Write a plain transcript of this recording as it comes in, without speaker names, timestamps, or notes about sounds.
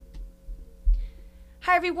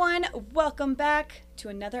Hi everyone, welcome back to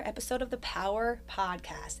another episode of the Power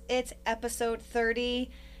Podcast. It's episode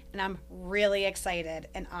 30 and I'm really excited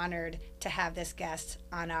and honored to have this guest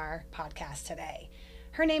on our podcast today.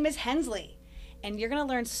 Her name is Hensley and you're going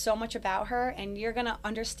to learn so much about her and you're going to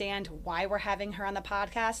understand why we're having her on the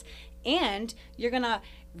podcast, and you're going to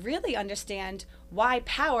really understand why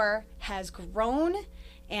Power has grown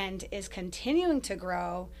and is continuing to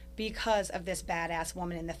grow because of this badass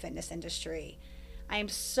woman in the fitness industry. I am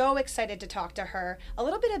so excited to talk to her. A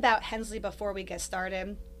little bit about Hensley before we get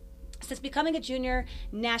started. Since becoming a junior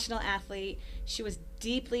national athlete, she was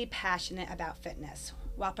deeply passionate about fitness.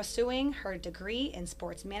 While pursuing her degree in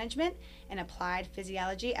sports management and applied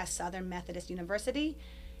physiology at Southern Methodist University,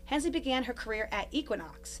 Hensley began her career at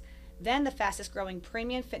Equinox, then the fastest growing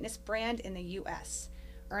premium fitness brand in the U.S.,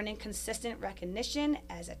 earning consistent recognition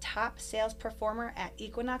as a top sales performer at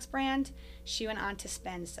Equinox brand. She went on to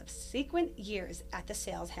spend subsequent years at the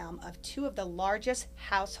sales helm of two of the largest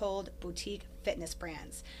household boutique fitness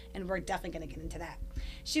brands, and we're definitely going to get into that.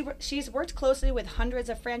 She's worked closely with hundreds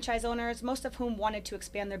of franchise owners, most of whom wanted to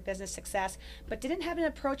expand their business success, but didn't have an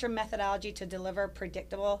approach or methodology to deliver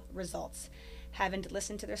predictable results. Having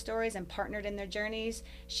listened to their stories and partnered in their journeys,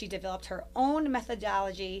 she developed her own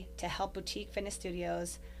methodology to help boutique fitness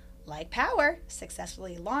studios like Power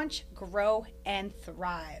successfully launch, grow, and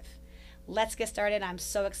thrive. Let's get started. I'm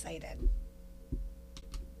so excited.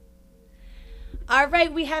 All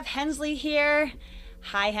right, we have Hensley here.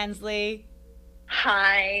 Hi, Hensley.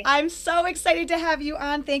 Hi. I'm so excited to have you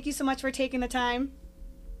on. Thank you so much for taking the time.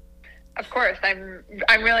 Of course, I'm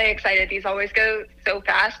really excited. These always go so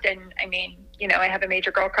fast, and I mean, you know, I have a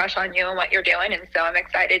major girl crush on you and what you're doing, and so I'm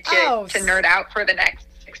excited to nerd out for the next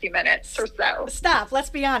 60 minutes or so. Stop.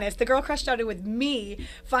 Let's be honest. The girl crush started with me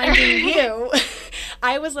finding you.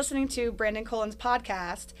 I was listening to Brandon Colin's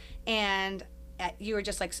podcast, and you were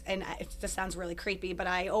just like, and this sounds really creepy, but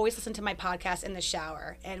I always listen to my podcast in the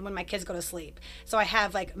shower and when my kids go to sleep. So I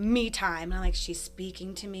have like me time, and I'm like, she's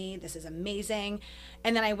speaking to me. This is amazing.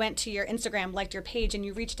 And then I went to your Instagram, liked your page, and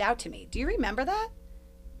you reached out to me. Do you remember that?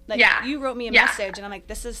 Like, yeah. You wrote me a message, and I'm like,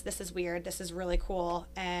 this is weird. This is really cool,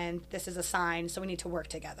 and this is a sign, so we need to work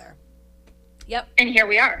together. Yep. And here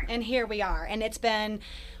we are. And it's been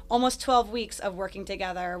almost 12 weeks of working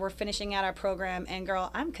together. We're finishing out our program, and girl,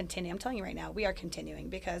 I'm continuing. I'm telling you right now, we are continuing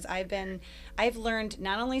because I've learned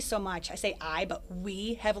not only so much, I say I, but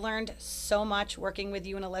we have learned so much working with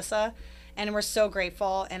you and Alyssa, and we're so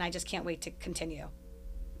grateful, and I just can't wait to continue.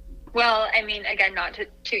 Well, I mean, again, not to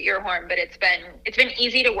toot your horn, but it's been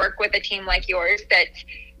easy to work with a team like yours that's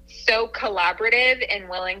so collaborative and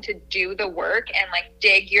willing to do the work and like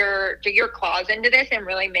dig your claws into this and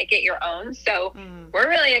really make it your own. So we're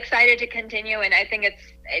really excited to continue, and I think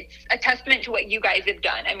it's a testament to what you guys have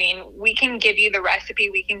done. I mean, we can give you the recipe,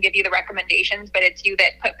 we can give you the recommendations, but it's you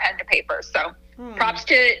that put pen to paper. So props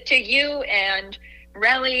to you and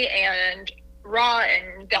Relly and Raw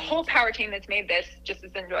and the whole Power team that's made this just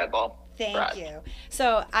as enjoyable. Thank you.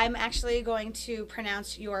 So I'm actually going to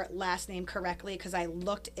pronounce your last name correctly because I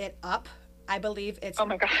looked it up. I believe it's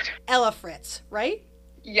Ellefritz, right?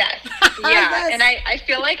 Yes. Yeah. Yes. And I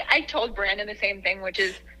feel like I told Brandon the same thing, which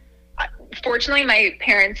is fortunately my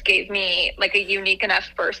parents gave me like a unique enough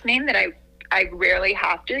first name that I rarely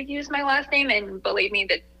have to use my last name, and believe me,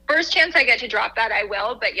 that first chance I get to drop that, I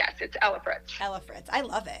will. But yes, it's Ellefritz. Ellefritz. I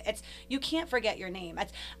love it. You can't forget your name.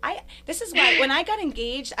 This is why when I got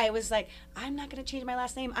engaged, I was like, I'm not going to change my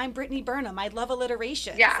last name. I'm Brittany Burnham. I love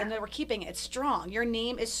alliteration. Yeah. And we're keeping it. It's strong. Your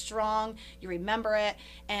name is strong. You remember it.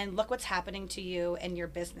 And look what's happening to you and your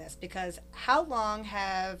business. Because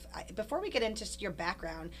before we get into your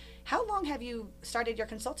background, how long have you started your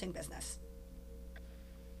consulting business?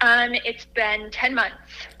 It's been 10 months.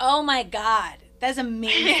 Oh my God. That's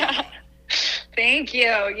amazing. Yeah. Thank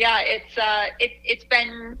you. Yeah, it's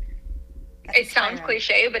been, it sounds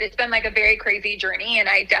cliche, but it's been like a very crazy journey, and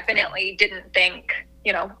I definitely didn't think,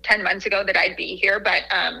 10 months ago that I'd be here, but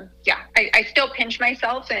I still pinch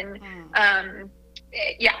myself, and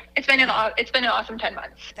it's been an awesome 10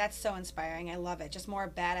 months. That's so inspiring. I love it. Just more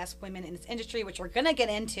badass women in this industry, which we're going to get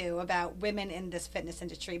into about women in this fitness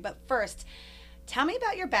industry. But first, tell me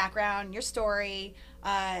about your background, your story.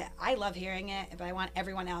 I love hearing it, but I want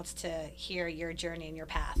everyone else to hear your journey and your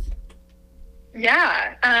path.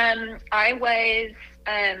 Yeah. I was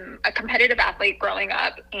a competitive athlete growing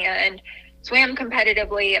up and swam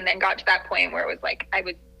competitively, and then got to that point where it was like I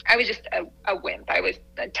was just a wimp. I was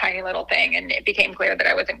a tiny little thing, and it became clear that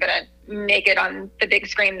I wasn't going to make it on the big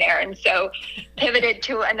screen there. And so pivoted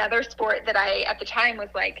to another sport that I, at the time, was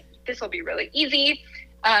like, this will be really easy,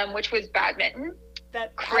 which was badminton.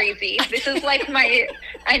 crazy. This is like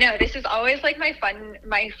I know, this is always like my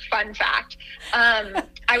fun fact.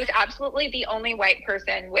 I was absolutely the only white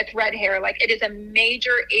person with red hair. Like, it is a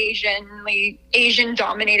major Asian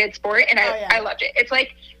dominated sport, and I loved it. It's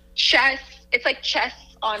like chess. It's like chess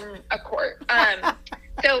on a court.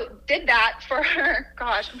 So did that for,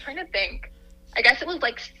 gosh, I'm trying to think. I guess it was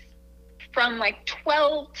like from like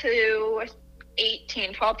 12 to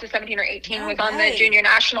 17 or 18 was on the junior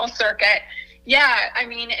national circuit. Yeah, I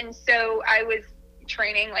mean, and so I was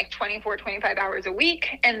training like 24, 25 hours a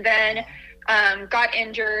week, and then got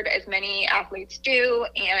injured, as many athletes do,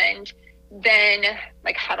 and then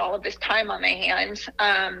like had all of this time on my hands.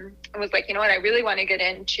 I was like, you know what, I really want to get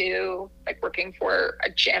into like working for a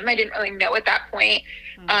gym. I didn't really know at that point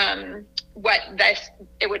what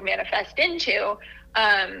it would manifest into.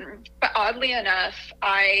 But oddly enough,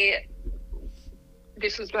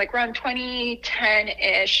 this was like around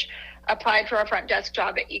 2010-ish, applied for a front desk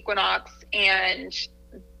job at Equinox, and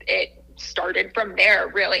it started from there,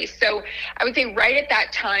 really. So I would say right at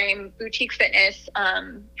that time, boutique fitness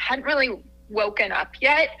hadn't really woken up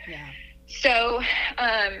yet. Yeah. So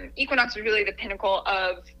Equinox was really the pinnacle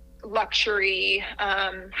of luxury,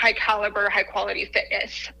 high caliber, high quality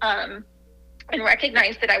fitness. And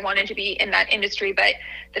recognized that I wanted to be in that industry, but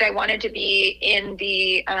that I wanted to be in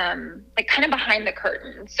the like kind of behind the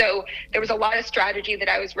curtain. So there was a lot of strategy that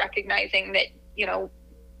I was recognizing that, you know,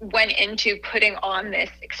 went into putting on this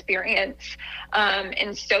experience.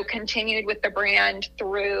 And so continued with the brand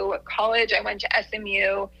through college. I went to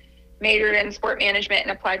SMU, majored in sport management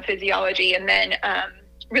and applied physiology, and then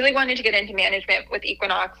really wanted to get into management with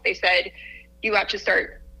Equinox. They said, you have to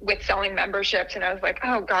start with selling memberships. And I was like,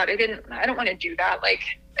 oh God, I don't want to do that. Like,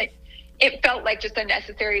 it felt like just a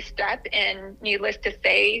necessary step, and needless to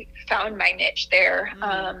say, found my niche there.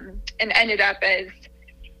 And ended up as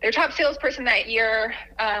their top salesperson that year,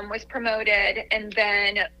 was promoted, and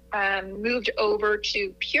then moved over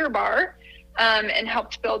to Pure Barre, and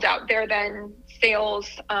helped build out their then sales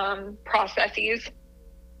processes.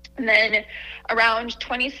 And then around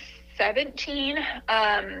 2017,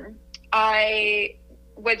 I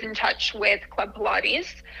was in touch with Club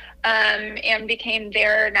Pilates, and became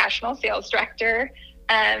their national sales director,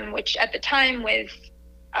 which at the time was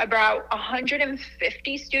about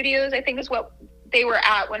 150 studios, I think is what they were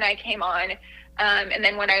at when I came on. And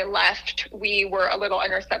then when I left, we were a little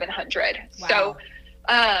under 700. Wow. So,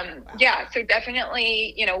 yeah, so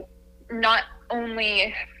definitely, you know, not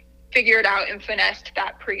only figured out and finessed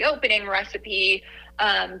that pre-opening recipe,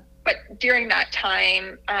 but during that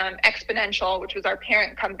time, Exponential, which was our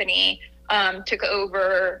parent company, took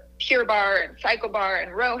over Pure Barre and Cycle Bar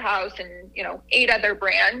and Row House and, you know, 8 other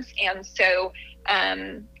brands. And so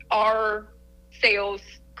our sales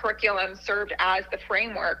curriculum served as the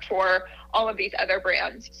framework for all of these other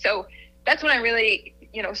brands. So that's when I really,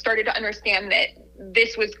 you know, started to understand that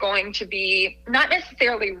this was going to be not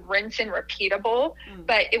necessarily rinse and repeatable,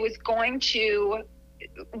 but it was going to,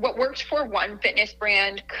 what worked for one fitness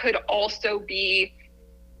brand could also be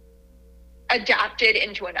adapted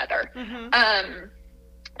into another.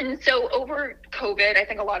 And so over COVID, I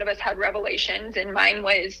think a lot of us had revelations, and mine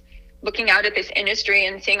was looking out at this industry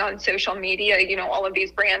and seeing on social media, you know, all of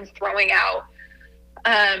these brands throwing out,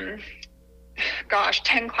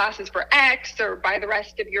 10 classes for X, or buy the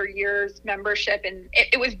rest of your year's membership. And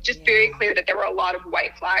it was just very clear that there were a lot of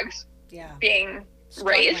white flags being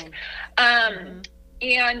raised. And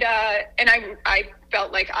I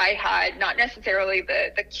felt like I had not necessarily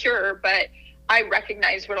the cure, but I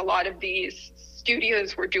recognized what a lot of these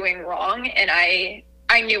studios were doing wrong, and I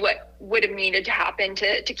knew what would have needed to happen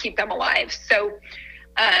to keep them alive. So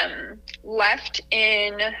left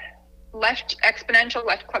Exponential,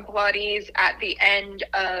 left Club Pilates at the end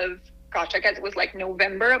of, I guess it was like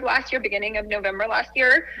November of last year, beginning of November last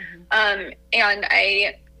year. And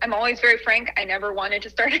I'm always very frank. I never wanted to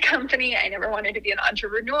start a company. I never wanted to be an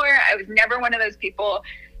entrepreneur. I was never one of those people.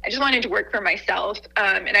 I just wanted to work for myself.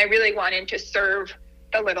 And I really wanted to serve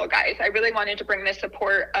the little guys. I really wanted to bring the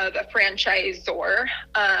support of a franchisor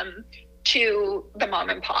to the mom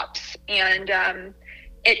and pops. And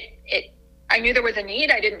I knew there was a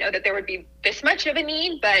need. I didn't know that there would be this much of a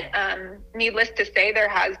need, but needless to say, there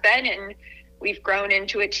has been. And we've grown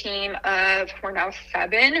into a team of, we're now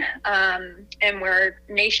 7, and we're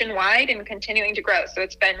nationwide and continuing to grow. So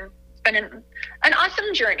it's been an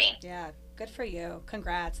awesome journey. Yeah. Good for you.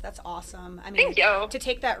 Congrats. That's awesome. I mean, thank you. To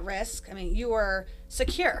take that risk, I mean, you were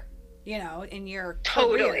secure, you know, in your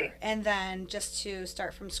career. And then just to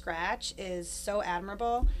start from scratch is so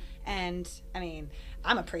admirable. And I mean,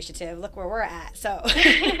 I'm appreciative. Look where we're at. So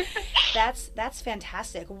that's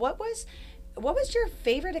fantastic. What was, what was your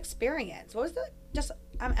favorite experience? What was the just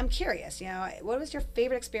I'm curious, what was your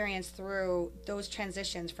favorite experience through those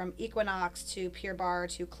transitions from Equinox to Pure Barre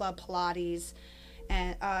to Club Pilates,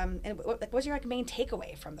 and what was your like main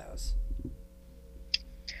takeaway from those?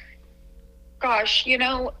 Gosh,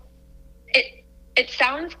 it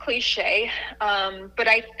sounds cliche, but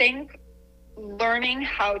I think learning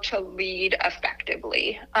how to lead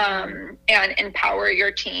effectively, and empower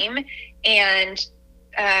your team, and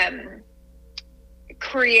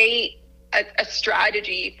create a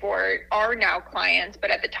strategy for our now clients, but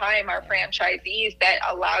at the time our franchisees, that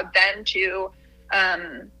allowed them to,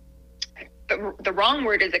 the wrong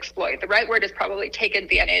word is exploit. The right word is probably take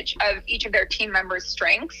advantage of each of their team members'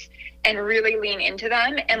 strengths and really lean into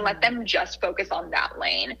them and let them just focus on that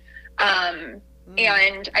lane.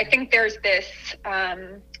 And I think there's this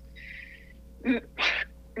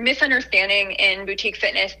misunderstanding in boutique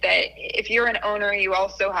fitness that if you're an owner, you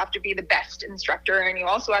also have to be the best instructor, and you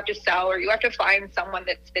also have to sell, or you have to find someone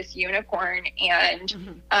that's this unicorn.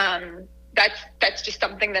 And that's just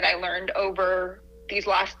something that I learned over these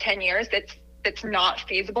last 10 years. That's not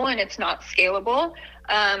feasible, and it's not scalable.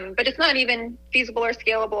 But it's not even feasible or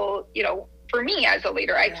scalable, for me as a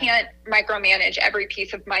leader. I can't micromanage every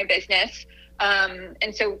piece of my business.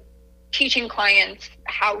 And so teaching clients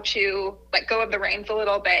how to let go of the reins a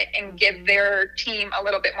little bit and give their team a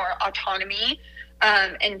little bit more autonomy,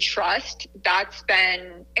 and trust, that's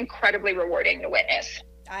been incredibly rewarding to witness.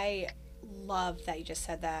 I love that you just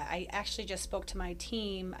said that. I actually just spoke to my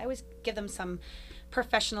team. I always give them some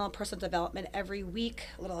professional personal development every week,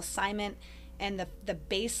 a little assignment. And the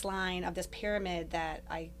baseline of this pyramid that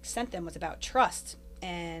I sent them was about trust,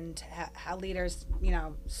 and how leaders,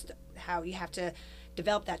 how you have to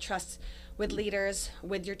develop that trust with leaders,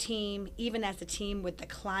 with your team, even as a team with the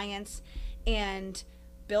clients, and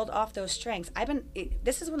build off those strengths.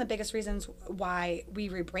 This is one of the biggest reasons why we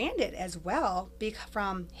rebranded as well,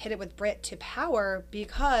 from Hit It with Britt to Power,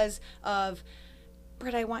 because of,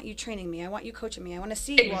 Britt, I want you training me. I want you coaching me. I want to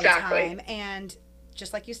see you all the time. And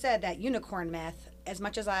just like you said, that unicorn myth, as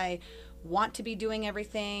much as I want to be doing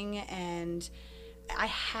everything, and I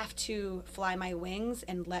have to fly my wings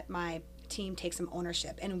and let my team take some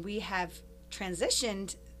ownership. And we have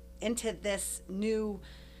transitioned into this new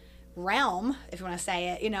realm, if you want to say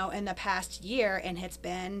it, in the past year, and it's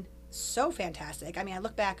been so fantastic. I mean, I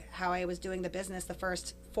look back how I was doing the business the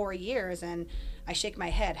first 4 years, and I shake my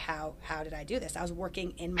head. How did I do this? I was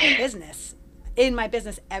working in my business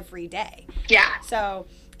every day. Yeah. So,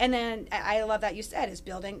 and then I love that you said is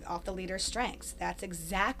building off the leader's strengths. That's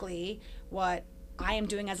exactly what I am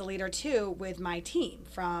doing as a leader too with my team,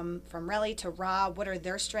 from Relly to Rob. What are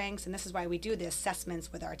their strengths? And this is why we do the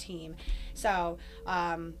assessments with our team. So,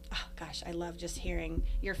 I love just hearing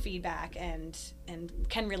your feedback, and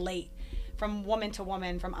can relate from woman to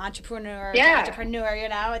woman, from entrepreneur to entrepreneur.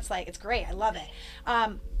 It's great. I love it.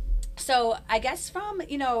 So I guess from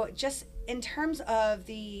just in terms of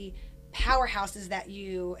the powerhouses that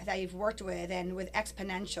you've worked with, and with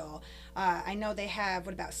Exponential, I know they have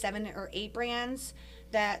about 7 or 8 brands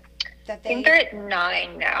that they. I think they're at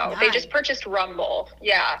 9 now. 9. They just purchased Rumble.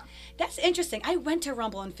 Yeah, that's interesting. I went to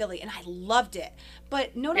Rumble in Philly and I loved it,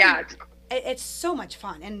 but it's so much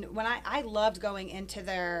fun. And when I loved going into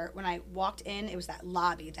when I walked in, it was that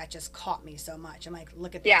lobby that just caught me so much. I'm like,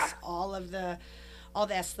 look at this, all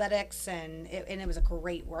the aesthetics, and it was a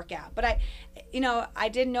great workout. But I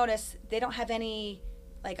did notice they don't have any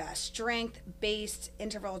like a strength-based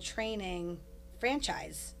interval training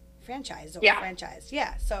franchise.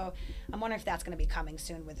 Yeah. So I'm wondering if that's going to be coming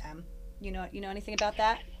soon with them. You know anything about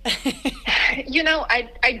that?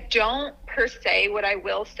 I don't per se. What I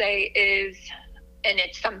will say is, and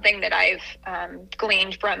it's something that I've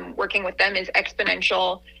gleaned from working with them, is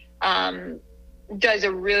Exponential does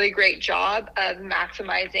a really great job of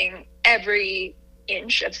maximizing every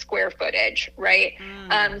inch of square footage, right?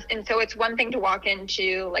 And so it's one thing to walk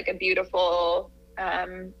into like a beautiful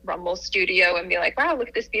Rumble studio and be like, wow, look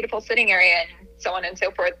at this beautiful sitting area, and so on and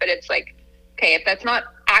so forth. But it's like, okay, if that's not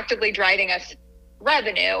actively driving us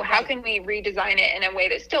revenue, how can we redesign it in a way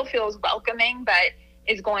that still feels welcoming but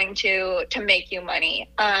is going to make you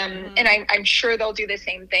money? And I'm sure they'll do the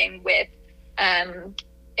same thing with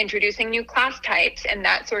introducing new class types and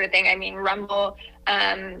that sort of thing. I mean, Rumble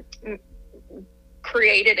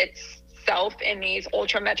created itself in these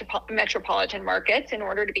ultra metropolitan markets. In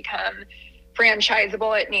order to become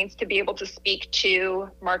franchisable, it needs to be able to speak to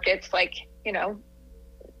markets like,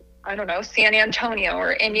 I don't know, San Antonio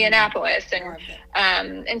or Indianapolis.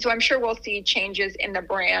 And so I'm sure we'll see changes in the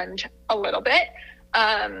brand a little bit.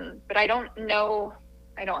 But I don't know.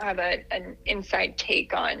 I don't have an inside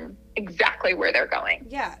take on exactly where they're going.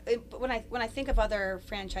 Yeah, but when I think of other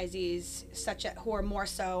franchisees who are more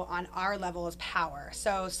so on our level as power,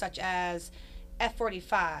 so such as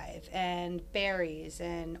F45 and Barry's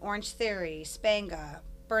and Orange Theory, Spanga,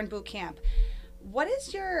 Burn Boot Camp, what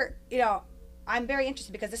is your, I'm very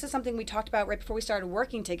interested because this is something we talked about right before we started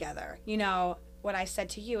working together. What I said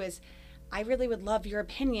to you is I really would love your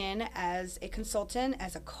opinion as a consultant,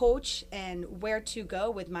 as a coach, and where to go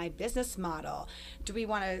with my business model. Do we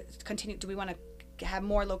want to continue? Do we want to have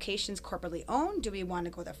more locations corporately owned? Do we want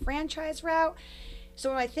to go the franchise route? So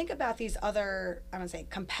when I think about these other, I want to say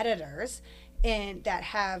competitors, and that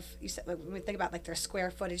have, you said, when we think about like their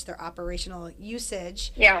square footage, their operational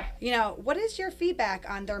usage, Yeah. What is your feedback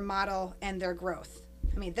on their model and their growth?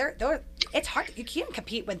 I mean, it's hard. You can't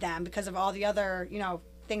compete with them because of all the other,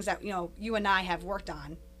 things that, you and I have worked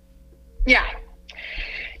on. Yeah.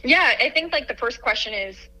 Yeah. I think like the first question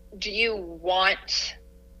is, do you want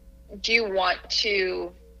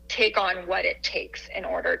to take on what it takes in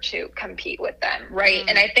order to compete with them? Right.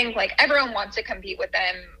 And I think like everyone wants to compete with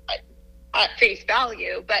them at face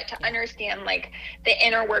value, but to understand like the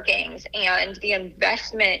inner workings and the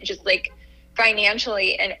investment, just like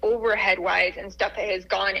financially and overhead wise and stuff that has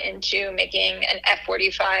gone into making an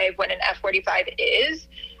F45 when an F45 is,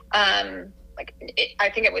 I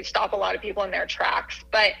think it would stop a lot of people in their tracks.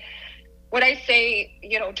 But what I say,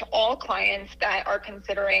 to all clients that are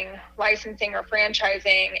considering licensing or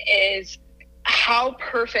franchising is, how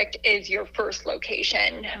perfect is your first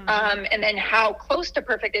location? And then how close to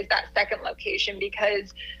perfect is that second location?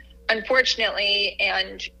 Because unfortunately,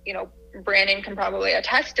 and, Brandon can probably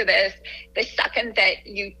attest to this, the second that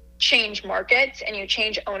you change markets and you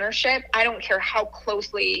change ownership, I don't care how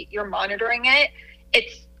closely you're monitoring it,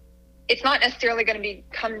 it's not necessarily going to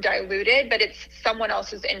become diluted, but it's someone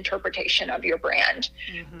else's interpretation of your brand,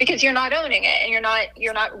 because you're not owning it and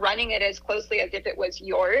you're not running it as closely as if it was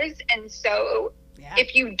yours. And so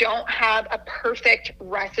if you don't have a perfect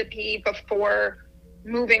recipe before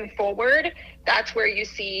moving forward, that's where you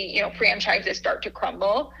see, franchises start to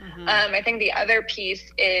crumble. I think the other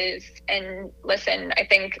piece is, and listen, I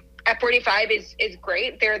think F45 is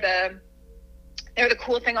great. They're the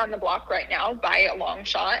cool thing on the block right now by a long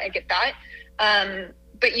shot. I get that.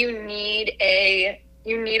 But you need a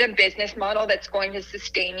business model that's going to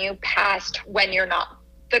sustain you past when you're not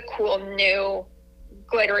the cool new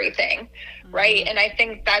glittery thing. Right. And I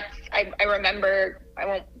think I remember, I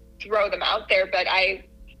won't throw them out there, but I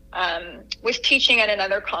was teaching at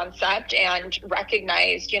another concept and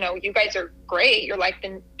recognized, you guys are great. You're like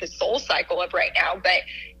the soul cycle of right now, but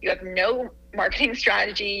you have no marketing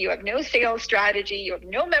strategy. You have no sales strategy. You have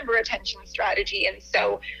no member retention strategy. And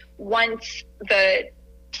so once the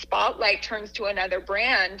spotlight turns to another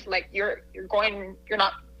brand, like you're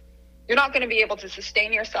not going to be able to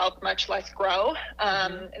sustain yourself, much less grow.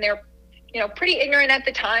 And they're, pretty ignorant at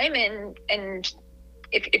the time. And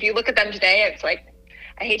if you look at them today, it's like,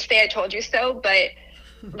 I hate to say I told you so, but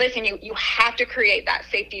listen, you have to create that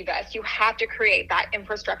safety vest. You have to create that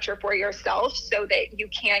infrastructure for yourself so that you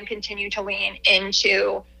can continue to lean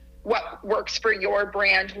into what works for your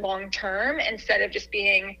brand long term, instead of just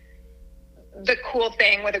being the cool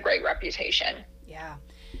thing with a great reputation. Yeah,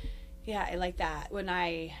 I like that. When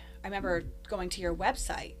I remember going to your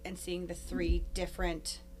website and seeing the 3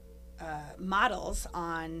 different models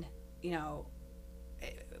on,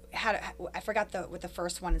 I forgot what the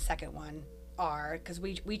first one and second one are, because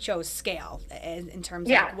we chose scale in terms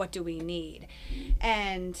of what do we need.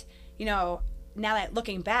 And now that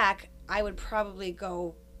looking back, I would probably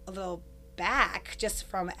go a little back just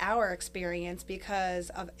from our experience because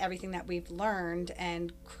of everything that we've learned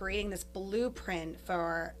and creating this blueprint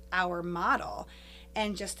for our model.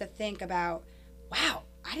 And just to think about, wow,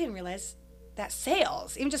 I didn't realize that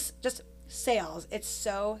sales, even just sales, it's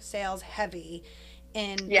so sales heavy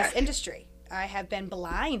in this industry. I have been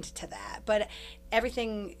blind to that, but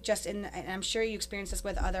everything just and I'm sure you experience this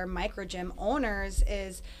with other micro gym owners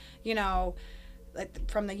is, like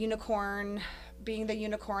from the unicorn, being the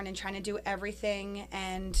unicorn and trying to do everything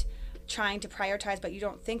and trying to prioritize, but you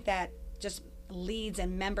don't think that just leads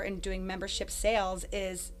and doing membership sales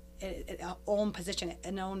is an own position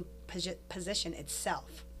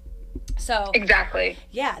itself. So exactly.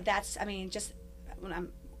 Yeah, that's,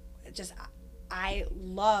 I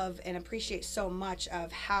love and appreciate so much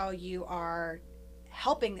of how you are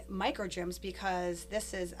helping micro gyms, because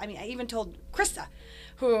this is, I even told Krista,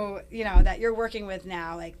 who, that you're working with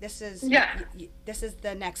now, like this is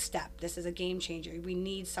the next step. This is a game changer. We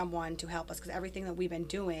need someone to help us, because everything that we've been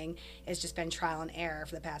doing has just been trial and error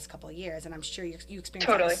for the past couple of years. And I'm sure you experience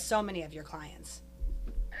that with so many of your clients.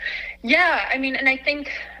 Yeah, I mean, and I think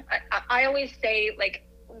I always say, like,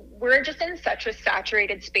 we're just in such a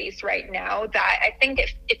saturated space right now that I think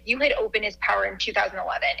if you had opened His Power in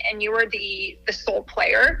 2011 and you were the sole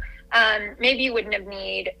player, maybe you wouldn't have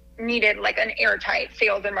needed like an airtight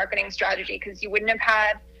sales and marketing strategy, because you wouldn't have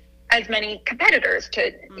had as many competitors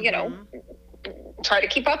to, you know, try to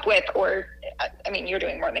keep up with, or I mean, you're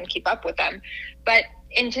doing more than keep up with them. But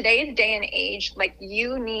in today's day and age, like,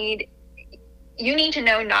 you need to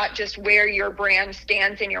know not just where your brand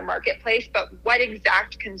stands in your marketplace, but what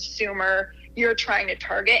exact consumer you're trying to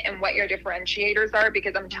target and what your differentiators are.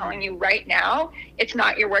 Because I'm telling you right now, it's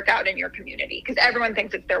not your workout in your community, because everyone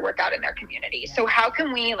thinks it's their workout in their community. So how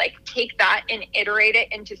can we like take that and iterate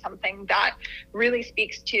it into something that really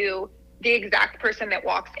speaks to the exact person that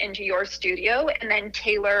walks into your studio, and then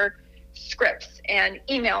tailor scripts and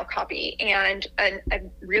email copy and a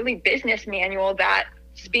really business manual that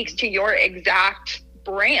speaks to your exact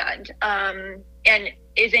brand, and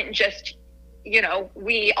isn't just, you know,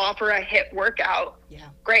 we offer a HIIT workout. Yeah.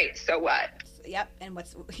 Great. So what? Yep. And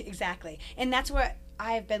what's exactly. And that's what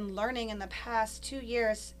I've been learning in the past 2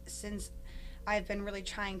 years, since I've been really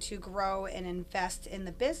trying to grow and invest in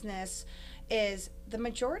the business, is the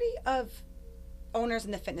majority of owners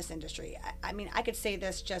in the fitness industry, I mean, I could say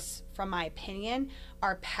this just from my opinion,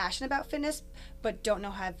 are passionate about fitness, but don't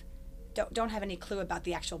have any clue about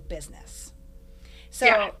the actual business.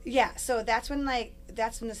 So so that's when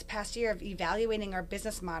this past year of evaluating our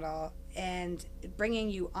business model and bringing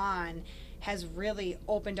you on has really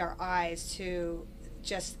opened our eyes to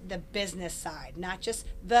just the business side, not just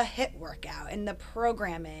the HIIT workout and the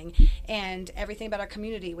programming and everything about our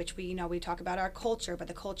community, which we talk about our culture, but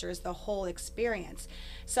the culture is the whole experience.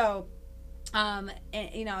 So and,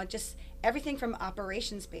 just everything from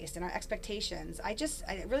operations based and our expectations. I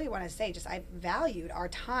really want to say, I valued our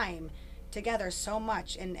time together so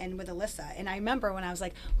much, and with Alyssa. And I remember when I was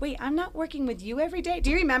like, wait, I'm not working with you every day. Do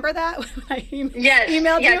you remember that? When I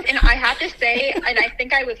emailed you? And I have to say, and I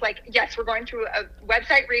think I was like, yes, we're going through a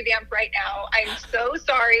website revamp right now. I'm so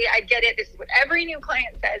sorry. I get it. This is what every new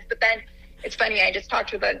client says. But then it's funny, I just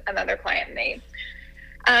talked with another client, and they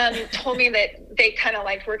told me that they kind of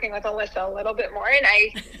liked working with Alyssa a little bit more, and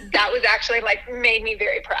that was actually like made me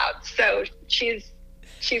very proud. So she's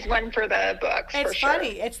one for the books. It's for sure.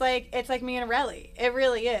 Funny. It's like me and Relly. It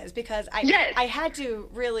really is, because I had to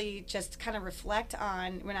really just kind of reflect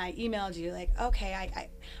on when I emailed you, like, okay,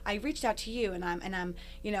 I reached out to you, and I'm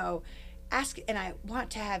ask, and I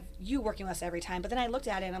want to have you working with us every time. But then I looked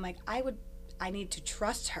at it and I'm like, I need to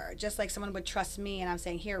trust her, just like someone would trust me. And I'm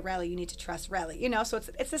saying, here, Relly, you need to trust Relly. So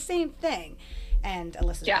it's the same thing. And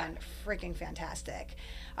Alyssa's been freaking fantastic.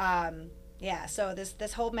 So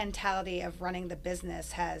this whole mentality of running the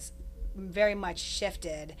business has very much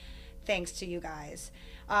shifted thanks to you guys.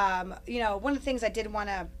 One of the things I did want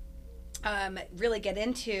to really get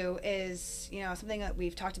into is, something that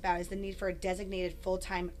we've talked about is the need for a designated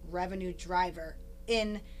full-time revenue driver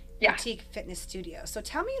in boutique fitness studio. So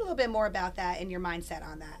tell me a little bit more about that and your mindset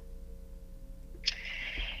on that.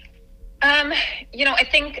 I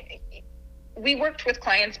think we worked with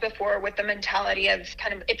clients before with the mentality of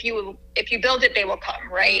kind of, if you build it, they will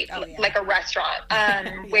come, right? Oh, yeah. Like a restaurant,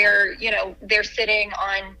 where, they're sitting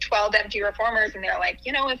on 12 empty reformers, and they're like,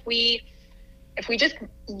 if we just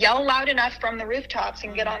yell loud enough from the rooftops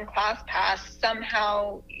and get on ClassPass,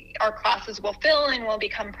 somehow our classes will fill and will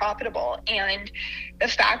become profitable. And the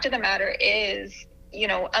fact of the matter is,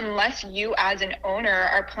 unless you as an owner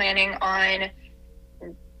are planning on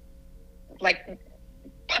like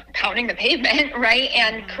pounding the pavement, right?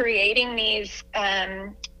 And creating these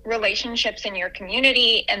relationships in your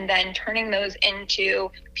community, and then turning those into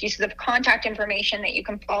pieces of contact information that you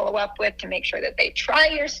can follow up with to make sure that they try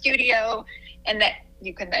your studio, and that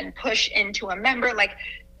you can then push into a member. Like,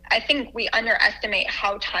 I think we underestimate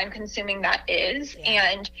how time consuming that is.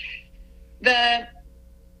 Yeah. And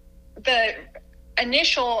the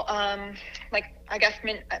initial,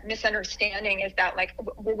 misunderstanding is that, like,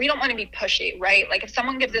 we don't want to be pushy, right? Like, if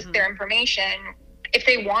someone gives us their information, if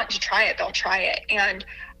they want to try it, they'll try it. And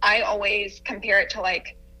I always compare it to,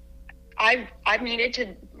 like, I've needed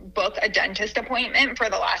to book a dentist appointment for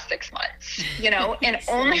the last 6 months, and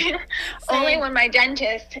only when my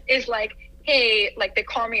dentist is like, hey, like, they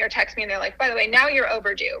call me or text me and they're like, by the way, now you're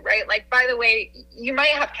overdue, right? Like, by the way, you might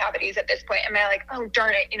have cavities at this point. And I'm like, oh,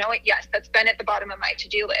 darn it. You know what? Yes, that's been at the bottom of my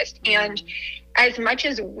to-do list. And as much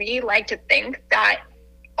as we like to think that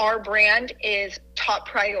our brand is top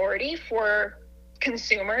priority for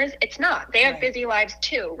consumers, it's not. They have busy lives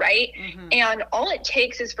too, right? And all it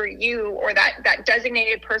takes is for you or that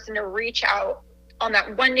designated person to reach out on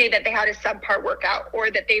that one day that they had a subpar workout, or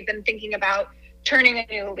that they've been thinking about turning a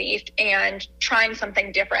new leaf and trying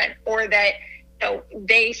something different, or that, you know,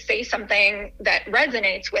 they say something that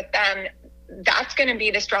resonates with them, that's going to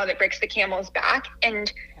be the straw that breaks the camel's back.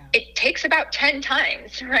 And it takes about 10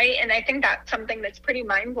 times, right? And I think that's something that's pretty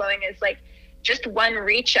mind-blowing, is like just one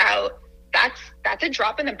reach out, that's a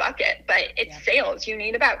drop in the bucket, but it's sales. You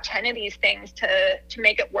need about 10 of these things to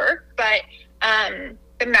make it work. But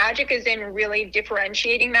the magic is in really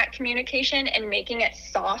differentiating that communication and making it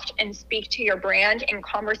soft and speak to your brand and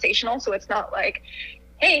conversational. So it's not like,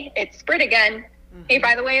 hey, it's Brit again. Hey,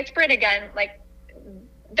 by the way, it's Brit again. Like,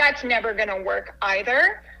 that's never going to work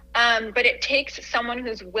either. But it takes someone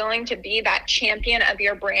who's willing to be that champion of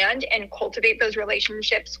your brand and cultivate those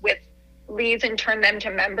relationships with leads and turn them to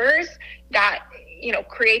members, that, you know,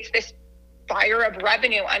 creates this fire of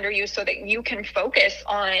revenue under you, so that you can focus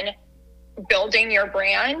on building your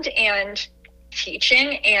brand and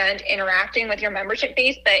teaching and interacting with your membership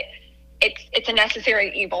base. But it's a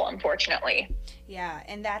necessary evil, unfortunately. Yeah.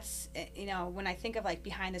 And that's, you know, when I think of like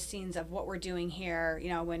behind the scenes of what we're doing here, you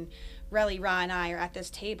know, when Relly, Ra, and I are at this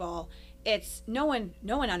table, it's no one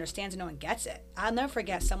understands and no one gets it. I'll never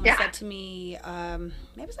forget, someone said to me, maybe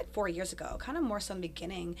it was like 4 years ago, kind of more so in the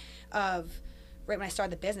beginning of, right when I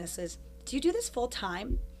started the business, is, do you do this full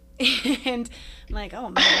time? And I'm like, oh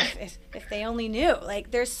man, if they only knew.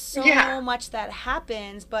 Like, there's so much that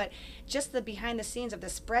happens, but just the behind the scenes of the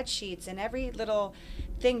spreadsheets and every little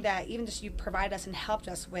thing that even just you provided us and helped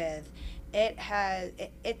us with, it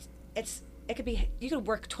could be, you could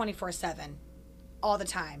work 24/7 all the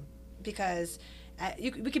time, because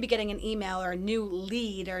we could be getting an email or a new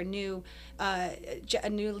lead or a new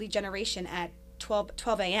lead generation at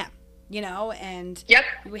 12 a.m., you know, and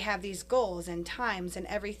we have these goals and times and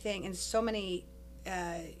everything, and so many,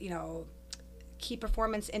 you know, key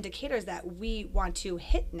performance indicators that we want to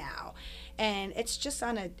hit now. And it's just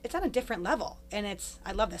on a different level. And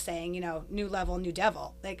I love the saying, you know, new level, new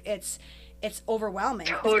devil. Like, it's overwhelming.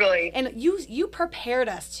 Totally. And you prepared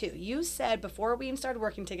us too. You said before we even started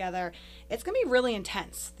working together, it's going to be really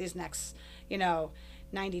intense these next, you know,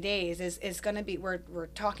 90 days is going to be, we're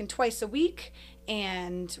talking twice a week,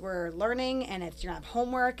 and we're learning, and it's, you know,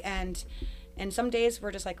 homework, and some days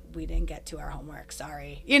we're just like, we didn't get to our homework,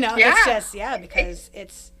 sorry, you know. It's just because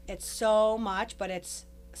it's so much, but it's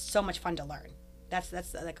so much fun to learn. That's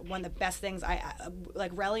like one of the best things. I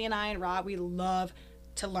like Relly and I and Rob, we love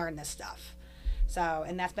to learn this stuff. So,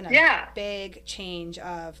 and that's been a big change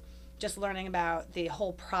of just learning about the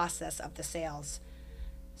whole process of the sales.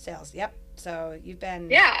 Yep. So you've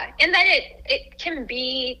been and then it can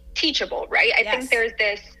be teachable, right? I think there's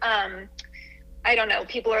this I don't know,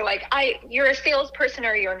 people are like, you're a salesperson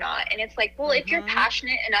or you're not. And it's like, well, if you're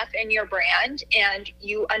passionate enough in your brand and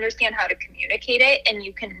you understand how to communicate it, and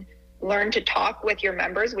you can learn to talk with your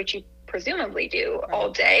members, which you presumably do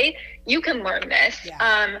all day, you can learn this.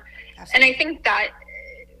 And I think that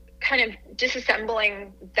kind of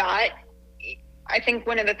disassembling that, I think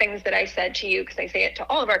one of the things that I said to you, because I say it to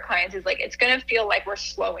all of our clients, is like, it's going to feel like we're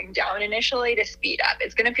slowing down initially to speed up.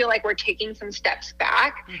 It's going to feel like we're taking some steps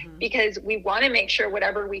back, because we want to make sure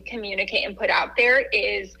whatever we communicate and put out there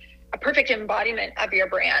is a perfect embodiment of your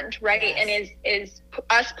brand, right? And is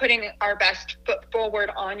us putting our best foot forward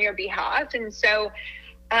on your behalf. And so,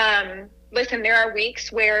 listen, there are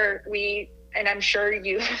weeks where and I'm sure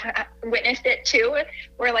you've witnessed it too,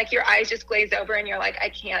 where like your eyes just glaze over and you're like, I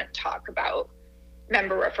can't talk about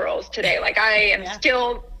member referrals today. Like, I am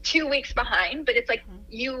still 2 weeks behind, but it's like,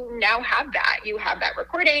 you now have that. You have that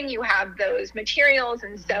recording, you have those materials.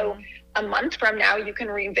 And so a month from now, you can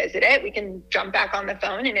revisit it. We can jump back on the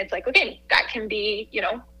phone, and it's like, okay, that can be, you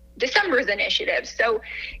know, December's initiative. So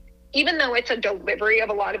even though it's a delivery of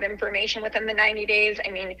a lot of information within the 90 days, I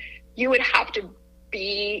mean, you would have to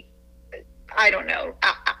be, I don't know,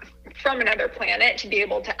 from another planet to be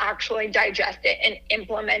able to actually digest it and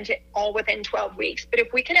implement it all within 12 weeks. But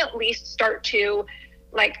if we can at least start to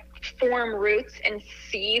like form roots and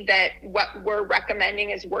see that what we're recommending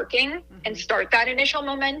is working and start that initial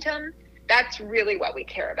momentum, that's really what we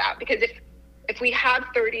care about. Because if we have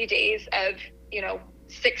 30 days of, you know,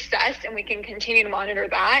 success, and we can continue to monitor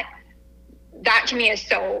that to me is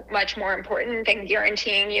so much more important than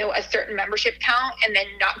guaranteeing you a certain membership count and then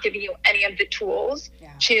not giving you any of the tools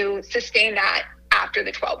to sustain that after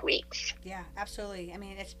the 12 weeks. Yeah, absolutely. I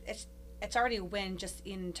mean, it's already a win just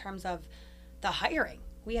in terms of the hiring.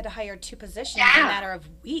 We had to hire 2 positions in a matter of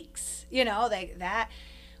weeks. You know, that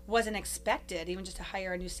wasn't expected, even just to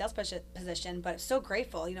hire a new sales position, but so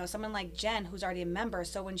grateful. You know, someone like Jen, who's already a member,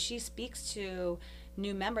 so when she speaks to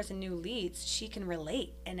new members and new leads, she can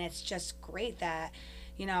relate. And it's just great that,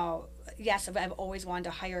 you know, yes, I've always wanted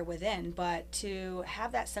to hire within, but to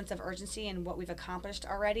have that sense of urgency and what we've accomplished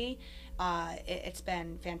already, it's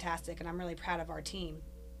been fantastic. And I'm really proud of our team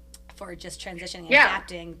for just transitioning and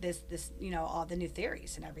adapting this, you know, all the new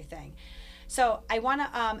theories and everything. So I want to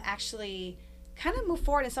actually kind of move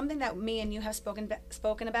forward in something that me and you have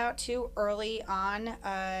spoken about too early on.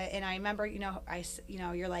 And I remember, you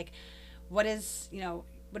know, you're like, what is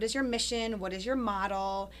your mission? What is your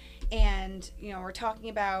model? And, you know, we're talking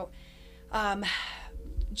about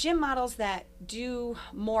gym models that do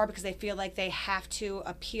more because they feel like they have to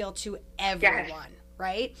appeal to everyone. Yes.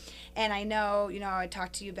 Right. And I know, you know, I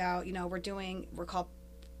talked to you about, you know, we're called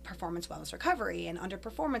Performance Wellness Recovery, and under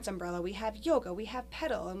performance umbrella we have yoga, we have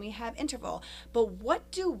pedal, and we have interval. But what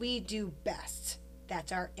do we do best?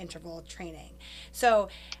 That's our interval training. So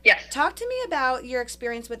yes, talk to me about your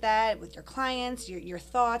experience with that, with your clients, your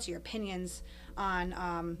thoughts, your opinions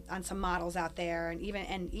on some models out there, and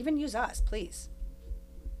even use us, please.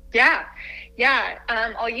 Yeah.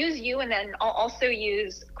 I'll use you, and then I'll also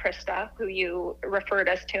use Krista, who you referred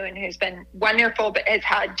us to and who's been wonderful, but has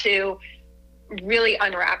had to really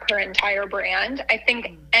unwrap her entire brand. I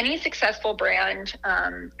think any successful brand,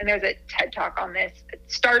 and there's a TED Talk on this, it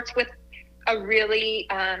starts with a really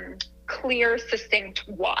clear, succinct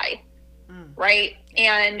why, right?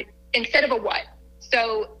 And instead of a what.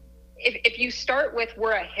 So if you start with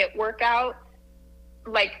we're a HIIT workout,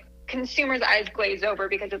 like consumers' eyes glaze over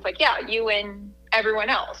because it's like, yeah, you and everyone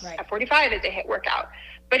else at 45 is a HIIT workout.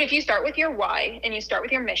 But if you start with your why, and you start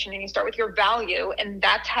with your mission, and you start with your value, and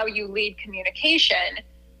that's how you lead communication,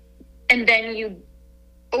 and then you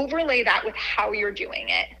overlay that with how you're doing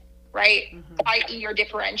it, right? I.e. your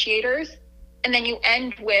differentiators. And then you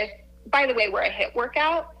end with, by the way, we're a HIIT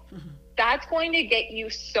workout. That's going to get you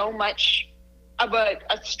so much of a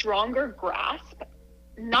stronger grasp,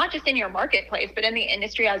 not just in your marketplace, but in the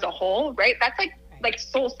industry as a whole, right? That's like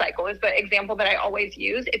Soul Cycle is the example that I always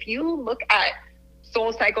use. If you look at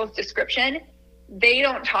Soul Cycle's description, they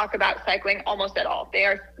don't talk about cycling almost at all. They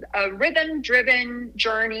are a rhythm-driven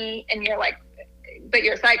journey, and you're like, but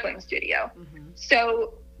you're a cycling studio.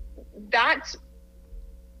 So that's,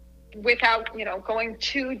 without, you know, going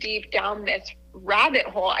too deep down this rabbit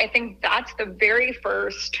hole, I think that's the very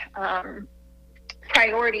first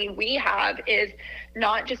priority we have, is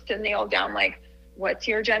not just to nail down like, what's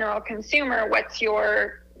your general consumer, what's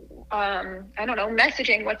your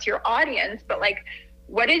messaging, what's your audience, but like,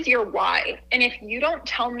 what is your why? And if you don't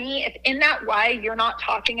tell me, if in that why you're not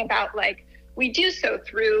talking about like, we do so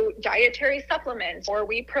through dietary supplements, or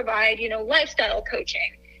we provide, you know, lifestyle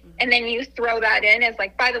coaching, and then you throw that in as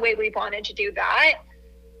like, by the way, we wanted to do that.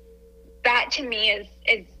 That to me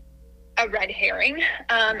is a red herring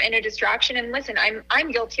and a distraction. And listen,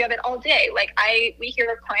 I'm guilty of it all day. Like we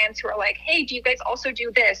hear clients who are like, hey, do you guys also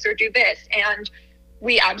do this or do this? And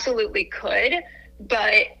we absolutely could,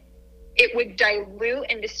 but it would dilute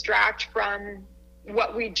and distract from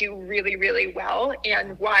what we do really, really well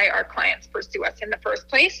and why our clients pursue us in the first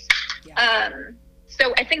place.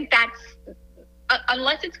 So I think that's,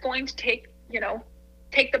 unless it's going to take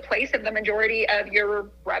the place of the majority of your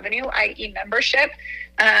revenue, i.e. membership,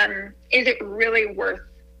 is it really worth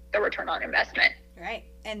the return on investment? Right.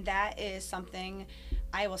 And that is something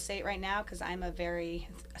I will say it right now, because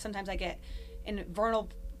sometimes I get in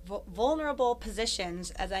vulnerable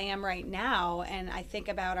positions as I am right now. And I think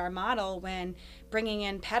about our model when bringing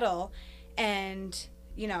in pedal and,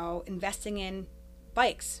 you know, investing in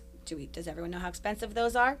bikes. Does everyone know how expensive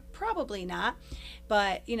those are? Probably not.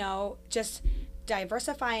 But, you know, just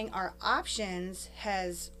diversifying our options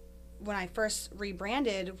has, when I first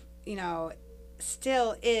rebranded, you know,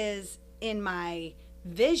 still is in my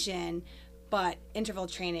vision, but interval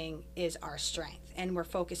training is our strength. And we're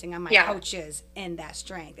focusing on my coaches in that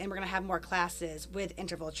strength. And we're going to have more classes with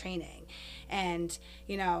interval training. And,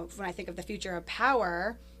 you know, when I think of the future of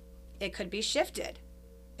power, it could be shifted.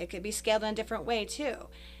 It could be scaled in a different way too.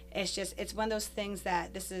 It's one of those things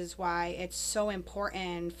that this is why it's so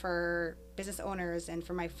important for business owners and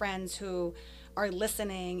for my friends who are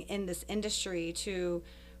listening in this industry to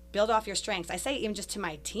build off your strengths. I say even just to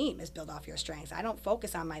my team is build off your strengths. I don't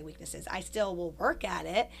focus on my weaknesses. I still will work at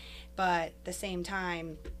it, but at the same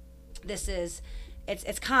time,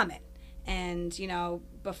 it's common. And, you know,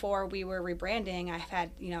 before we were rebranding, I've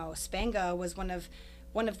had, you know, Spanga was one of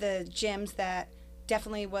the gyms that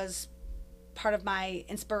definitely was part of my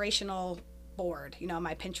inspirational board, you know,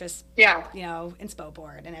 my Pinterest, you know, inspo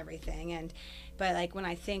board and everything. But like when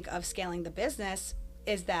I think of scaling the business,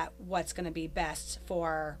 is that what's going to be best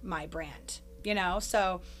for my brand, you know?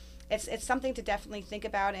 So it's something to definitely think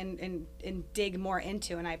about and dig more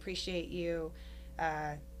into. And I appreciate you,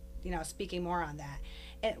 speaking more on that.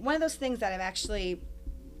 And one of those things that I've actually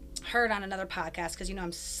heard on another podcast, because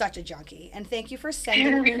I'm such a junkie, and thank you for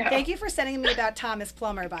sending me about Thomas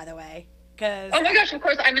Plummer, by the way. Oh my gosh, of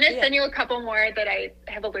course. I'm going to send you a couple more that I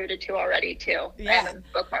have alluded to already too. Yeah. I have a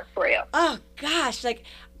bookmark for you. Oh gosh, like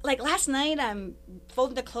last night I'm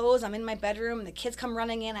folding the clothes, I'm in my bedroom and the kids come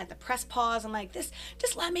running in, I have to press pause. I'm like, just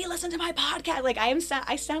let me listen to my podcast. Like I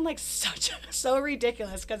sound like so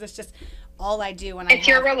ridiculous, because it's just all I do when it's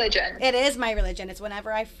your religion. It is my religion. It's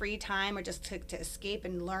whenever I have free time, or just to escape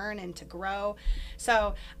and learn and to grow.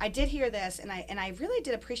 So I did hear this, and I really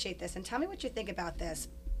did appreciate this. And tell me what you think about this.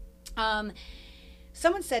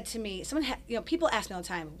 Someone said to me, people ask me all the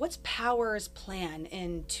time, what's Power's plan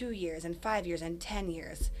in 2 years and 5 years and 10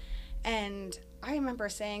 years? And I remember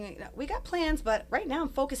saying, we got plans, but right now I'm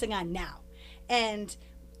focusing on now. And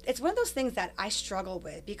it's one of those things that I struggle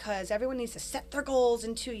with, because everyone needs to set their goals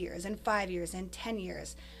in 2 years and 5 years and 10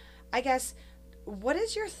 years. I guess, what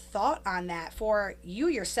is your thought on that for you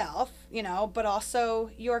yourself, but also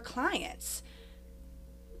your clients?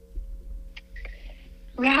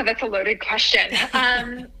 Wow, that's a loaded question.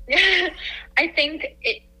 I think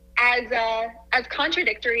as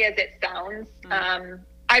contradictory as it sounds,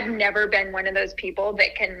 I've never been one of those people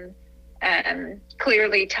that can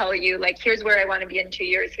clearly tell you, like, here's where I want to be in 2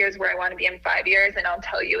 years, here's where I want to be in 5 years. And I'll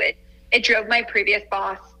tell you, it drove my previous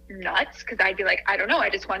boss nuts, because I'd be like, I don't know, I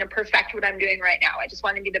just want to perfect what I'm doing right now. I just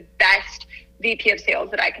want to be the best VP of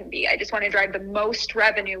sales that I can be. I just want to drive the most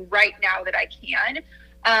revenue right now that I can.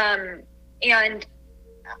 And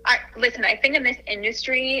I think in this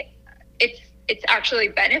industry, it's actually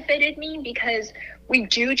benefited me, because we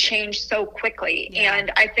do change so quickly. Yeah.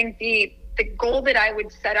 And I think the goal that I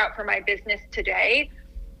would set out for my business today,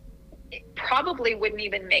 it probably wouldn't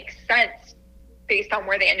even make sense based on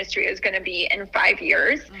where the industry is going to be in 5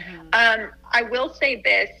 years. Mm-hmm. I will say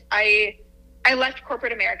this, I left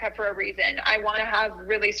corporate America for a reason. I want to have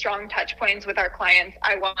really strong touch points with our clients.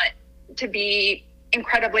 I want to be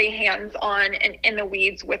incredibly hands-on and in the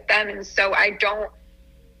weeds with them. And so I don't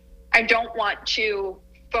want to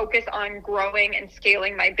focus on growing and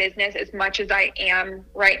scaling my business as much as I am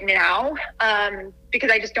right now, because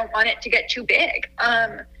I just don't want it to get too big.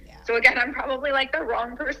 So again, I'm probably like the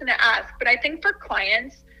wrong person to ask, but I think for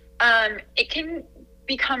clients, it can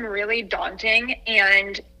become really daunting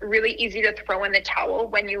and really easy to throw in the towel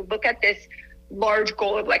when you look at this large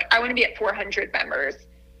goal of like, I want to be at 400 members.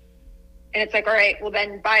 And it's like, all right, well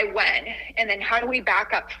then by when? And then how do we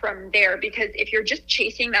back up from there? Because if you're just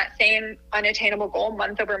chasing that same unattainable goal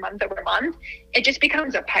month over month over month, it just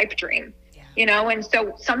becomes a pipe dream, And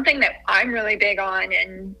so something that I'm really big on,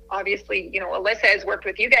 and obviously, Alyssa has worked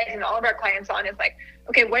with you guys and all of our clients on, is like,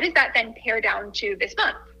 okay, what does that then pare down to this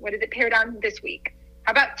month? What does it pare down this week?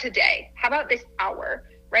 How about today? How about this hour,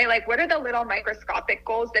 right? Like, what are the little microscopic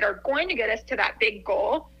goals that are going to get us to that big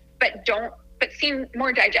goal, but seem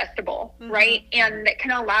more digestible, mm-hmm. right? And that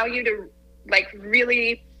can allow you to like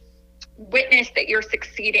really witness that you're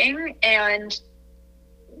succeeding, and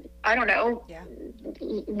I don't know,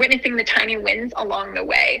 witnessing the tiny wins along the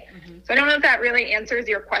way. Mm-hmm. So I don't know if that really answers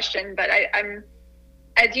your question, but I'm,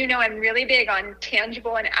 as you know, I'm really big on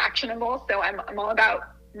tangible and actionable. So I'm all about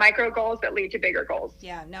micro goals that lead to bigger goals.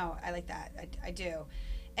 Yeah, no, I like that. I do.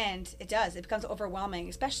 And it becomes overwhelming,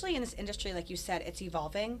 especially in this industry. Like you said, it's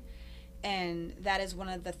evolving. And that is one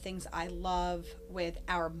of the things I love with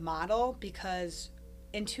our model, because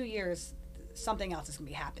in 2 years, something else is going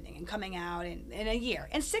to be happening and coming out in a year,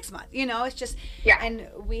 in 6 months, it's just, and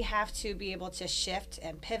we have to be able to shift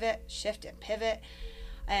and pivot.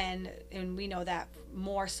 And we know that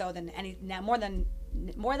more so than more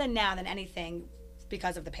than now than anything,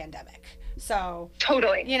 because of the pandemic. So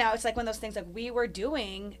totally, it's like one of those things, like we were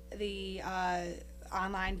doing the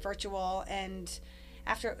online virtual, and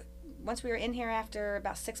once we were in here after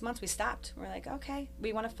about 6 months, we stopped. We're like, okay,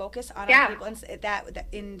 we want to focus on our people, and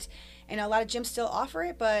a lot of gyms still offer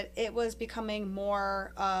it, but it was becoming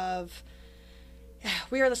more of,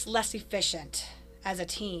 we were less efficient as a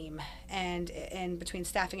team, and between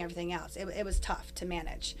staffing and everything else, it was tough to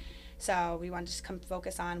manage. So we wanted to just come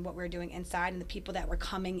focus on what we were doing inside and the people that were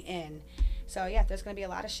coming in. So there's going to be a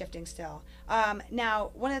lot of shifting still. Now,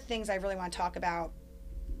 one of the things I really want to talk about,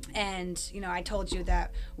 and I told you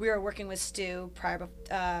that we were working with Stu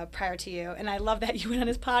prior to you, and I love that you went on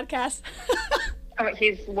his podcast. Oh,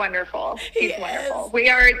 he's wonderful. He's wonderful. We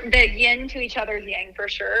are the yin to each other's yang for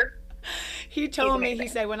sure. He told me, he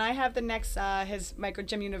said, when I have the next his micro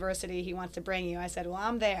gym university, he wants to bring you. I said, well,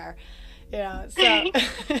 I'm there.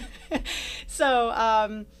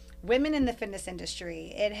 So women in the fitness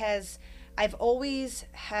industry. I've always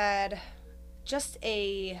had just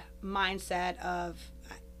a mindset of,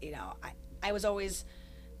 I was always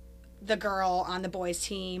the girl on the boys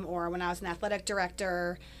team, or when I was an athletic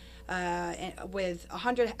director, with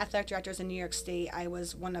 100 athletic directors in New York State, I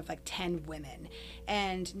was one of like 10 women.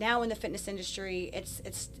 And now in the fitness industry,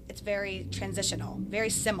 it's very transitional, very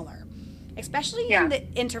similar, especially in the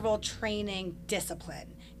interval training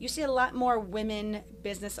discipline. You see a lot more women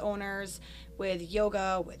business owners with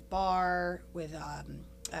yoga, with bar, with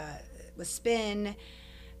spin.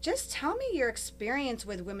 Just tell me your experience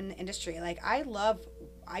with women in the industry. Like, I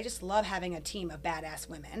just love having a team of badass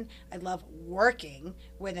women. I love working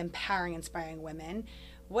with empowering, inspiring women.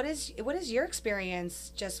 What is your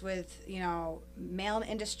experience just with, male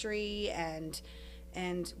industry, and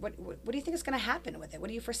what do you think is going to happen with it? What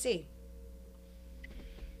do you foresee?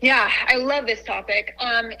 Yeah, I love this topic.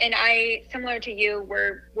 And I, similar to you,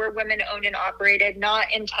 we're women owned and operated,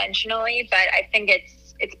 not intentionally, but I think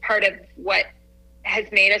it's part of what has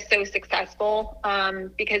made us so successful,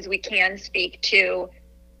 because we can speak to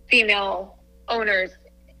female owners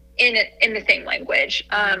in the same language.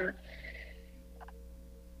 I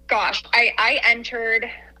entered,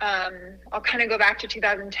 I'll kind of go back to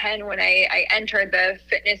 2010 when I entered the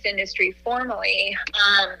fitness industry formally.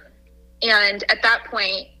 And at that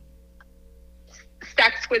point,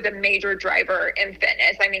 sex was a major driver in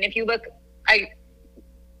fitness. I mean, if you look,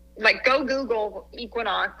 go Google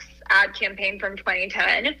Equinox ad campaign from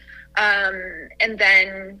 2010, and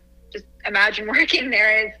then just imagine working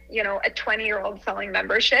there as, a 20-year-old selling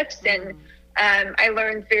memberships. And I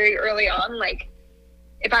learned very early on, like,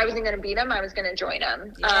 if I wasn't going to beat them, I was going to join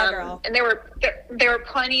them. Yeah, girl. And there were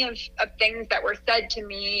plenty of things that were said to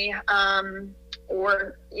me,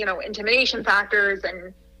 or, intimidation factors.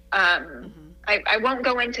 And I won't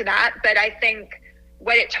go into that, but I think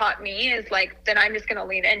what it taught me is, like, then I'm just going to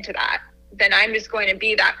lean into that. Then I'm just going to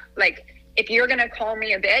be that, like, if you're going to call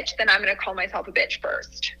me a bitch, then I'm going to call myself a bitch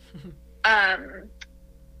first.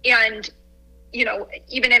 And,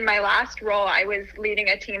 even in my last role, I was leading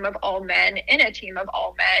a team of all men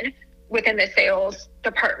within the sales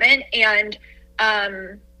department. And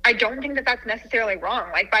I don't think that that's necessarily wrong.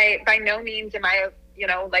 Like, by no means am I,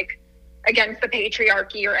 against the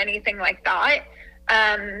patriarchy or anything like that.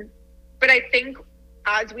 But I think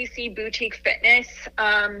as we see boutique fitness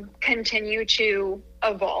continue to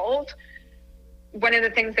evolve, one of the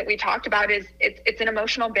things that we talked about is it's an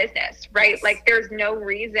emotional business, right? Yes. Like, there's no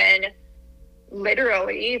reason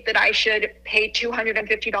literally that I should pay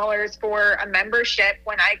 $250 for a membership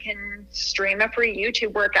when I can stream a free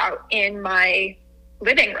YouTube workout in my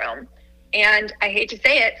living room. And I hate to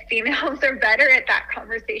say it, females are better at that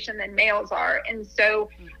conversation than males are. And so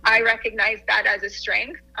I recognize that as a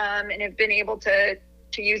strength, and have been able to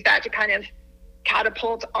use that to kind of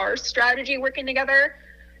catapult our strategy working together.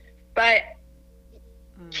 But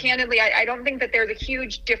candidly, I don't think that there's a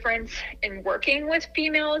huge difference in working with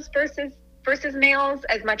females versus males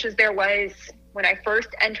as much as there was when I first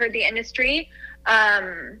entered the industry.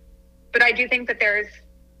 But I do think that there's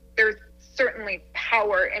certainly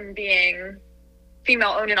power in being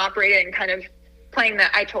female owned and operated and kind of playing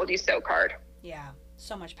that I told you so card. Yeah,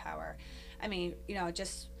 so much power. I mean,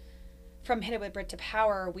 just from Hit It With Brit to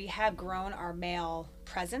Power, we have grown our male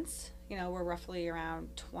presence. We're roughly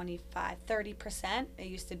around 25-30%. It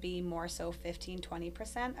used to be more so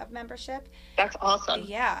 15-20% of membership. That's awesome.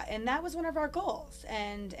 Yeah, and that was one of our goals,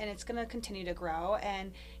 and it's going to continue to grow.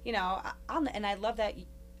 And I love that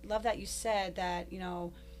you said that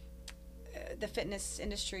the fitness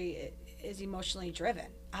industry is emotionally driven.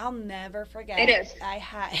 I'll never forget. It is.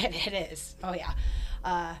 It is. Oh yeah.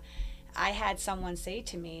 I had someone say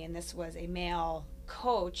to me, and this was a male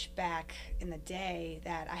coach back in the day,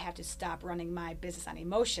 that I have to stop running my business on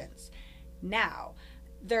emotions. Now,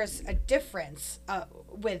 there's a difference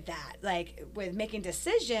with that, like with making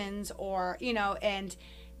decisions, or and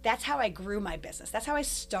that's how I grew my business. That's how I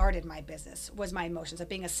started my business, was my emotions of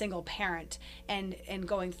being a single parent and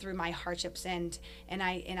going through my hardships, and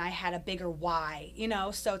I had a bigger why,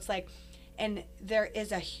 so it's like, and there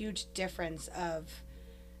is a huge difference of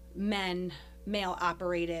male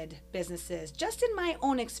operated businesses, just in my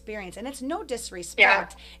own experience. And it's no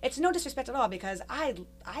disrespect. Yeah. It's no disrespect at all, because I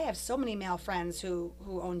have so many male friends who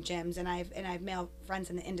own gyms, and I have male friends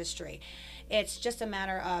in the industry. It's just a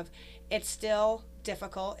matter of, it's still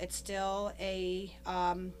difficult. It's still a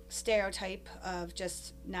stereotype of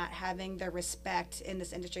just not having the respect in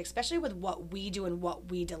this industry, especially with what we do and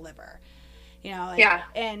what we deliver.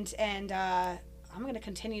 And I'm going to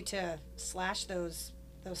continue to slash those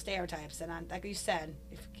those stereotypes. And like you said,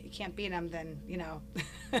 if you can't beat them, then, you know.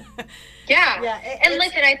 Yeah. Yeah. And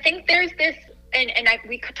listen, I think there's this,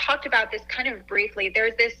 we talked about this kind of briefly.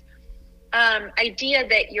 There's this idea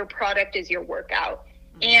that your product is your workout.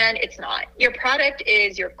 And it's not. Your product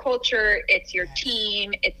is your culture, it's your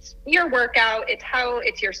team, it's your workout,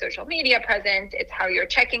 it's your social media presence, it's how you're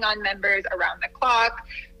checking on members around the clock,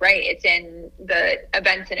 right? It's in the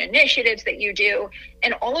events and initiatives that you do.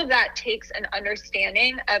 And all of that takes an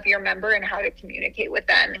understanding of your member and how to communicate with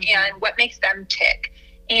them and what makes them tick.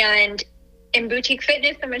 And in boutique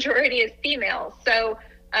fitness, the majority is female. So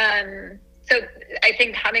I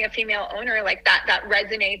think having a female owner like that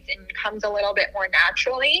resonates and comes a little bit more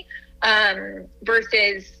naturally,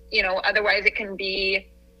 versus, you know, otherwise it can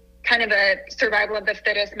be kind of a survival of the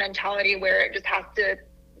fittest mentality where it just has to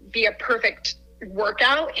be a perfect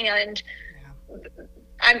workout. And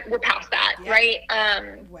we're past that, right?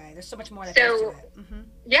 There's so much more that goes to it.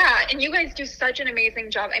 Yeah. And you guys do such an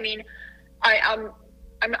amazing job. I mean, I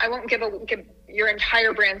won't give your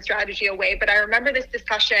entire brand strategy away, but I remember this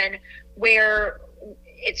discussion where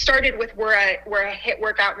it started with we're a hit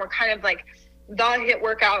workout, and we're kind of like the hit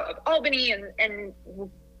workout of Albany, and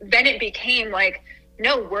then it became like,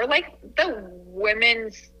 no, we're like the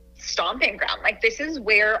women's stomping ground. Like, this is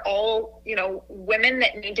where all, you know, women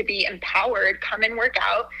that need to be empowered come and work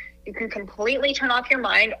out. You can completely turn off your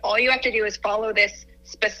mind. All you have to do is follow this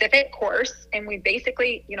specific course, and we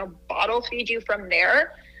basically, you know, bottle feed you from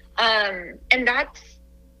there. And that's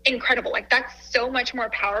incredible. Like, that's so much more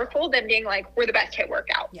powerful than being like, we're the best hit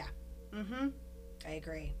workout. Yeah. I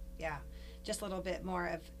agree. Yeah. Just a little bit more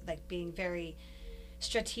of like being very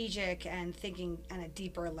strategic and thinking on a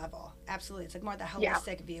deeper level. Absolutely. It's like more the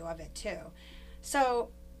holistic view of it too. So,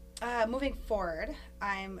 moving forward,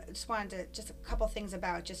 just wanted to, a couple things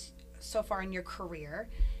about just so far in your career.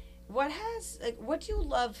 What do you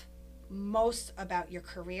love most about your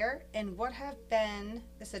career, and what have been,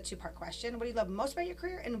 this is a two-part question, what do you love most about your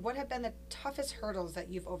career, and what have been the toughest hurdles that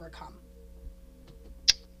you've overcome?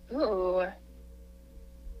 Ooh.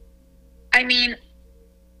 I mean,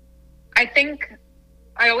 I think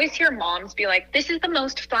I always hear moms be like, this is the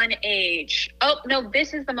most fun age. Oh, no,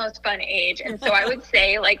 this is the most fun age. And so I would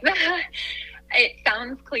say, like, it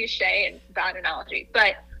sounds cliche and bad analogy,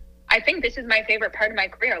 but I think this is my favorite part of my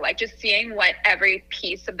career, like just seeing what every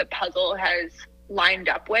piece of the puzzle has lined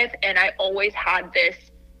up with. And I always had this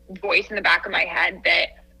voice in the back of my head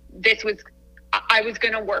that I was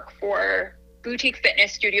going to work for boutique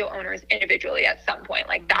fitness studio owners individually at some point.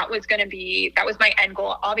 Like, that was my end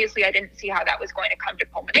goal. Obviously, I didn't see how that was going to come to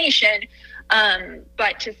culmination.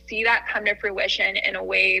 But to see that come to fruition in a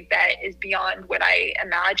way that is beyond what I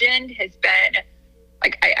imagined has been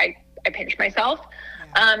like, I pinch myself.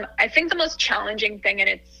 I think the most challenging thing,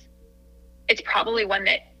 and it's probably one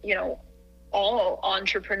that, you know, all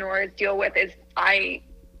entrepreneurs deal with, is I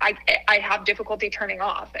have difficulty turning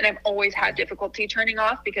off, and I've always had difficulty turning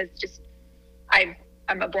off because just I'm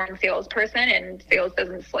a born salesperson, and sales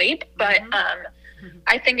doesn't sleep. But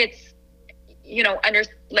I think it's, you know,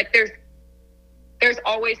 there's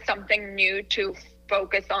always something new to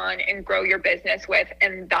focus on and grow your business with,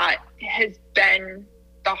 and that has been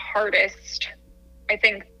the hardest, I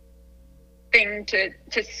think, thing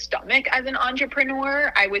to stomach as an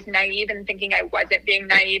entrepreneur. I was naive in thinking I wasn't being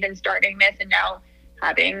naive in starting this, and now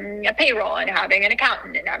having a payroll and having an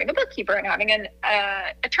accountant and having a bookkeeper and having an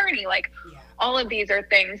attorney, like all of these are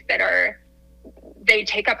things that they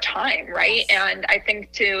take up time, right? And I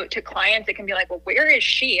think to clients, it can be like, well, where is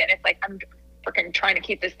she? And it's like, I'm freaking trying to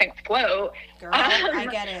keep this thing afloat. Girl, I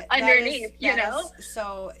get it. Underneath, you know?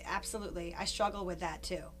 So absolutely. I struggle with that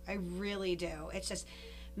too. I really do. It's just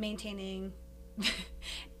maintaining,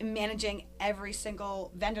 managing every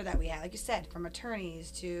single vendor that we have. Like you said, from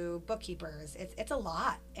attorneys to bookkeepers, it's a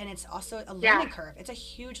lot. And it's also a learning curve. It's a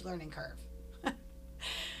huge learning curve.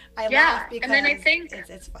 I laugh because and then I think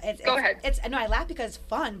it's go ahead. I laugh because it's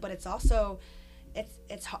fun, but it's also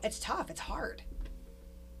it's tough. It's hard.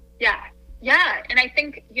 Yeah. And I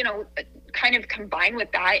think, you know, kind of combined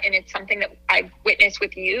with that, and it's something that I've witnessed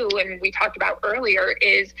with you and we talked about earlier,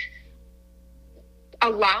 is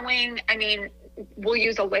allowing, I mean, we'll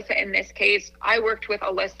use Alyssa in this case. I worked with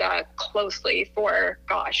Alyssa closely for,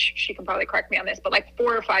 gosh, she can probably correct me on this, but like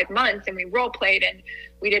 4 or 5 months, and we role played and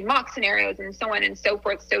we did mock scenarios and so on and so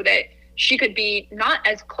forth, so that she could be not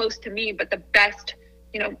as close to me, but the best,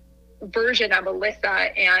 you know, version of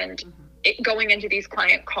Alyssa and it going into these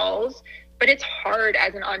client calls. But it's hard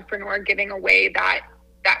as an entrepreneur giving away that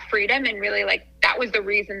freedom, and really, like, that was the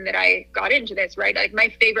reason that I got into this, right? Like,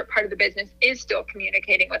 my favorite part of the business is still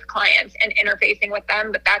communicating with clients and interfacing with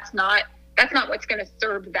them, but that's not that's not what's going to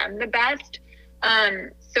serve them the best.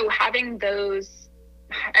 So having those,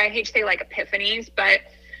 I hate to say like epiphanies, but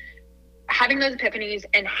having those epiphanies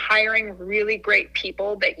and hiring really great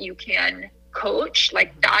people that you can coach,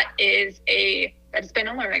 like that's been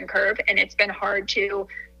a learning curve, and it's been hard to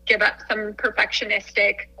give up some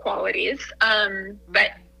perfectionistic qualities.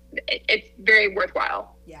 But it's very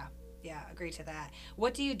worthwhile. Yeah, agree to that.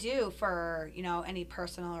 What do you do for, any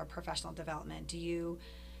personal or professional development?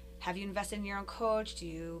 Have you invested in your own coach?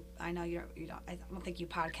 I know I don't think you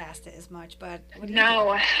podcast it as much, but what do you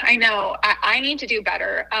do? I know. I need to do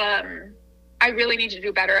better. I really need to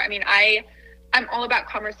do better. I mean, I'm all about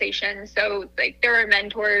conversation. So like there are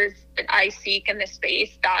mentors that I seek in this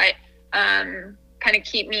space that kind of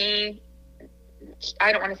keep me,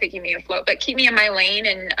 I don't want to say keep me afloat, but keep me in my lane.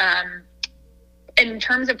 And in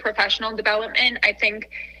terms of professional development, I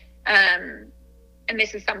think, and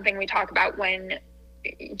this is something we talk about when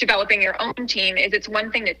developing your own team, is it's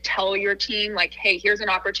one thing to tell your team like, hey, here's an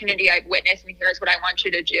opportunity I've witnessed and here's what I want you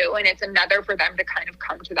to do. And it's another for them to kind of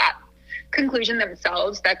come to that conclusion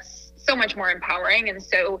themselves. That's so much more empowering. And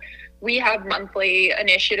so we have monthly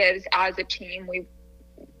initiatives as a team. We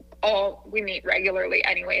meet regularly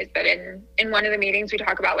anyways, but in one of the meetings we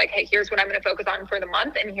talk about like, hey, here's what I'm going to focus on for the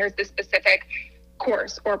month, and here's the specific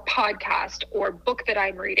course or podcast or book that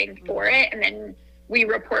I'm reading for it, and then we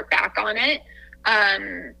report back on it,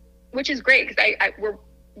 which is great because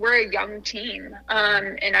we're a young team,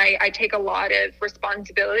 and I take a lot of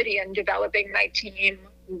responsibility in developing my team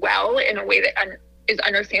well in a way that is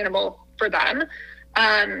understandable for them.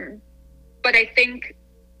 But I think,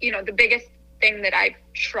 the biggest thing that I've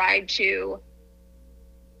tried to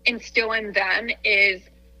instill in them is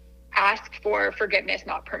ask for forgiveness,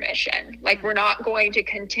 not permission. Like, we're not going to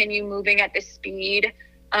continue moving at the speed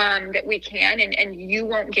that we can, and you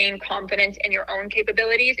won't gain confidence in your own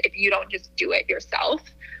capabilities if you don't just do it yourself.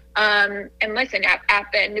 And listen, at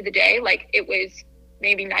the end of the day, like, it was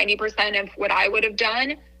maybe 90% of what I would have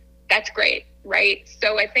done. That's great, right?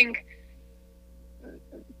 So I think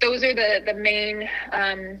those are the main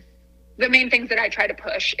things that I try to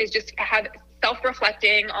push, is just have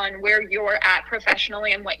self-reflecting on where you're at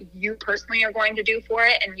professionally and what you personally are going to do for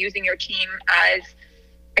it, and using your team as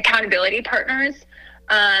accountability partners.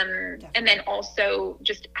 And then also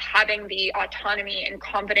just having the autonomy and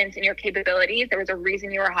confidence in your capabilities. There was a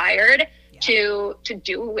reason you were hired to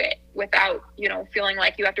do it without, feeling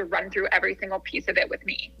like you have to run through every single piece of it with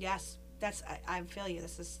me. Yes, I feel you.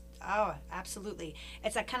 This is, absolutely.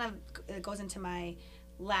 It's that it goes into my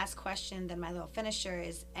last question, then my little finisher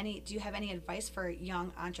is, do you have any advice for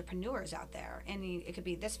young entrepreneurs out there? It could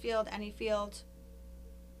be this field, any field.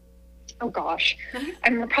 Oh gosh,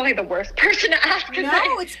 I'm probably the worst person to ask.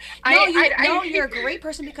 You're a great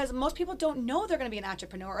person, because most people don't know they're going to be an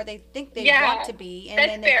entrepreneur, or they think they want to be. And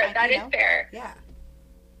that's fair. That is fair. Yeah.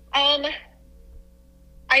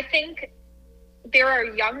 I think there are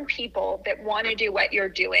young people that want to do what you're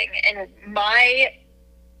doing, and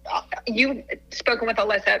you've spoken with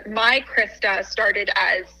Alyssa. My Krista started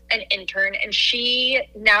as an intern, and she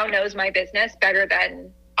now knows my business better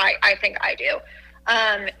than I think I do.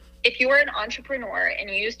 If you are an entrepreneur and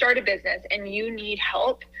you start a business and you need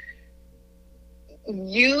help,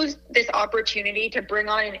 use this opportunity to bring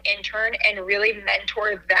on an intern and really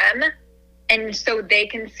mentor them, and so they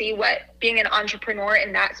can see what being an entrepreneur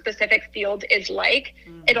in that specific field is like.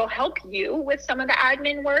 It'll help you with some of the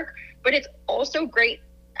admin work, but it's also great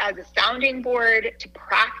as a sounding board to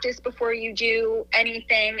practice before you do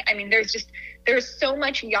anything. I mean, there's so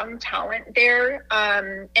much young talent there.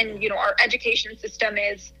 And our education system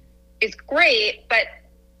is great, but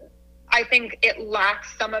I think it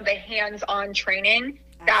lacks some of the hands-on training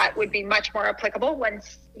that would be much more applicable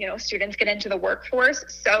once, students get into the workforce.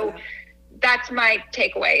 So that's my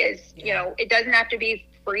takeaway is, it doesn't have to be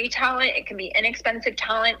free talent. It can be inexpensive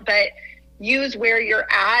talent, but use where you're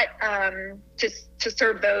at to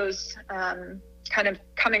serve those kind of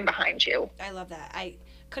coming behind you. I love that. I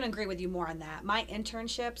couldn't agree with you more on that. My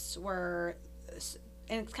internships were,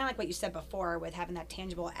 and it's kind of like what you said before with having that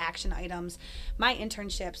tangible action items. My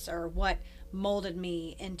internships are what molded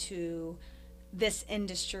me into this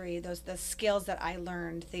industry, the skills that I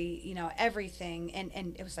learned, everything,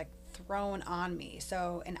 and it was like thrown on me.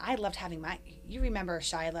 So, and I loved having you remember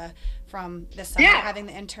Shyla from this summer, having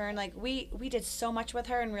the intern, like we did so much with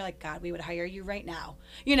her, and we're like, God, we would hire you right now.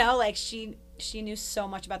 Like she knew so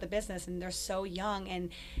much about the business, and they're so young, and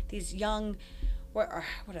these young what are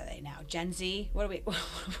they now? Gen Z? What are we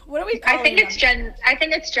what are we calling I think it's Gen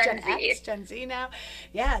Z. X, Gen Z now.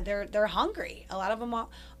 Yeah, they're hungry. A lot of them all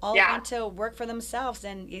Yeah. want to work for themselves,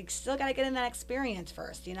 and you still got to get in that experience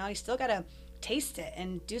first. You know, you still got to taste it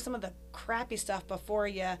and do some of the crappy stuff before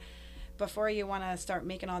you want to start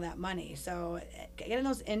making all that money. So getting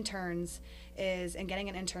those interns and getting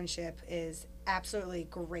an internship is absolutely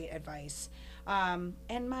great advice. And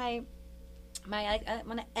I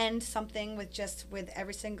want to end something with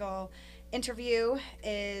every single interview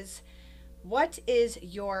is, what is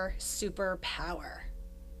your superpower?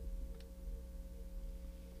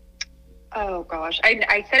 Oh gosh,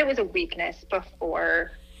 I said it was a weakness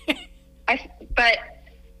before, but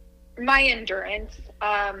my endurance,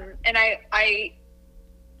 and I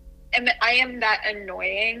am that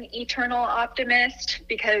annoying eternal optimist,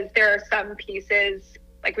 because there are some pieces,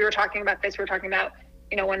 like we were talking about,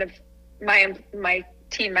 one of my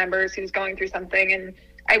team members who's going through something, and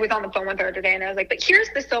I was on the phone with her today, and I was like, but here's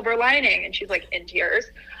the silver lining, and she's like in tears.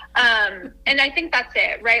 And I think that's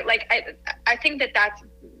it, right? Like I think that's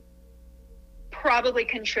probably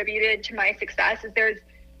contributed to my success, is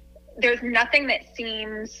there's nothing that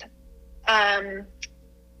seems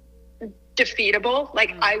defeatable.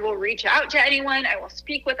 Like I will reach out to anyone, I will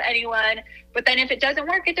speak with anyone, but then if it doesn't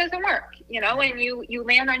work, it doesn't work, and you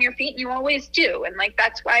land on your feet, and you always do. And like,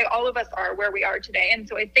 that's why all of us are where we are today. And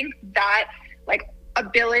so I think that like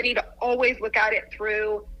ability to always look at it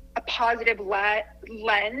through a positive lens.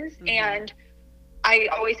 Mm-hmm. And I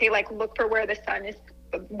always say, like, look for where the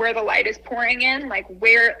light is pouring in, like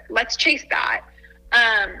let's chase that.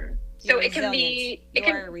 So it can be,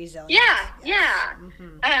 resilient. Yeah. Yes. Yeah.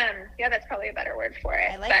 Mm-hmm. Yeah, that's probably a better word for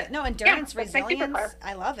it. I like it. No, endurance, resilience. My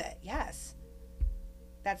I love it. Yes.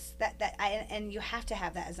 That's and you have to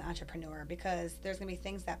have that as an entrepreneur, because there's going to be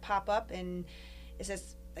things that pop up, and it's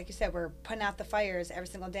just, like you said, we're putting out the fires every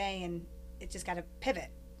single day, and it just got to pivot,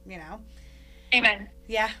 Amen.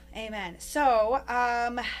 Yeah, amen. So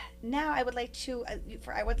now I would like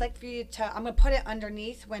for you to, I'm going to put it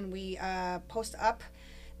underneath when we post up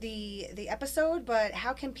the episode, but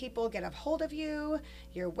how can people get a hold of you,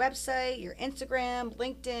 your website, your Instagram,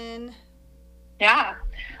 LinkedIn? Yeah.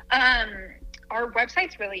 Our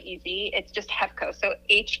website's really easy. It's just Hefco. So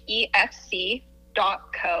HEFC.co.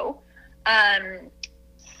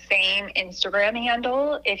 Same Instagram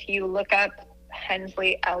handle. If you look up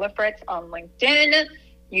Hensley Ellefritz on LinkedIn,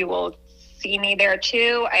 you will see me there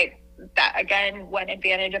too. That again, one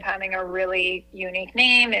advantage of having a really unique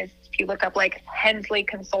name is if you look up like Hensley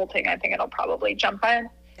Consulting, I think it'll probably jump on.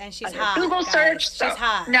 And she's hot. Google guys. search. She's so,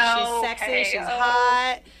 hot. No, she's sexy. okay. She's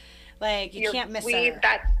hot. Like, you can't miss her.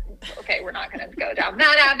 That's okay. We're not going to go down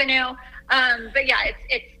that avenue. But yeah,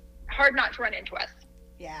 it's hard not to run into us.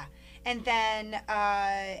 Yeah. And then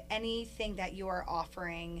anything that you are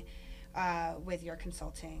offering with your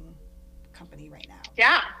consulting company right now?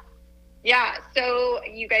 Yeah. So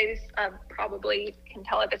you guys probably can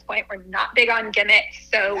tell at this point, we're not big on gimmicks.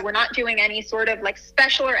 So we're not doing any sort of like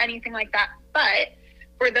special or anything like that. But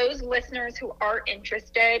for those listeners who are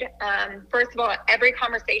interested, first of all, every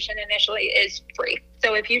conversation initially is free.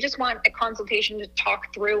 So if you just want a consultation to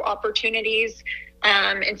talk through opportunities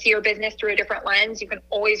and see your business through a different lens, you can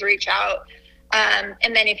always reach out.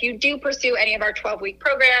 And then if you do pursue any of our 12-week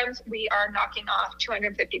programs, we are knocking off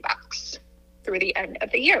 $250 through the end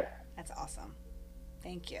of the year. That's awesome.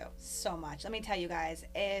 Thank you so much. Let me tell you guys,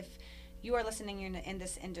 if you are listening in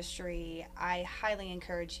this industry, I highly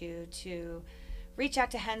encourage you to reach out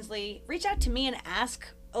to Hensley, reach out to me, and ask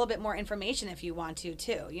a little bit more information if you want to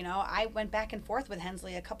too. I went back and forth with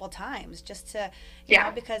Hensley a couple times just to, you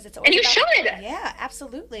know, because it's always and you should. Yeah,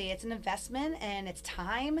 absolutely. It's an investment and it's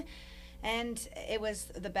time. And it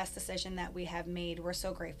was the best decision that we have made. We're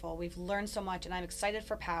so grateful. We've learned so much, and I'm excited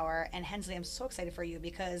for Power. And Hensley, I'm so excited for you,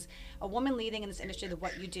 because a woman leading in this industry,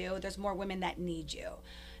 what you do, there's more women that need you.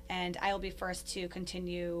 And I will be first to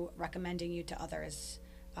continue recommending you to others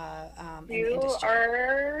in the industry. You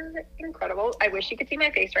are incredible. I wish you could see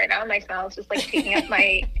my face right now. My smile is just like taking up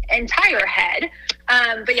my entire head.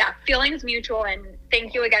 But yeah, feelings mutual. And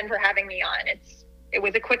thank you again for having me on. It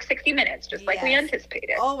was a quick 60 minutes, just like we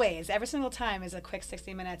anticipated. Always. Every single time is a quick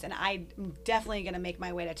 60 minutes. And I'm definitely going to make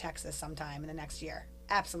my way to Texas sometime in the next year.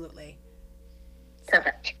 Absolutely.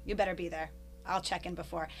 Perfect. So, you better be there. I'll check in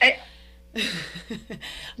before. I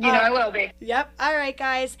will be. Yep. All right,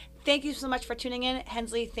 guys. Thank you so much for tuning in.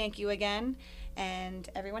 Hensley, thank you again. And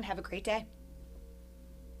everyone, have a great day.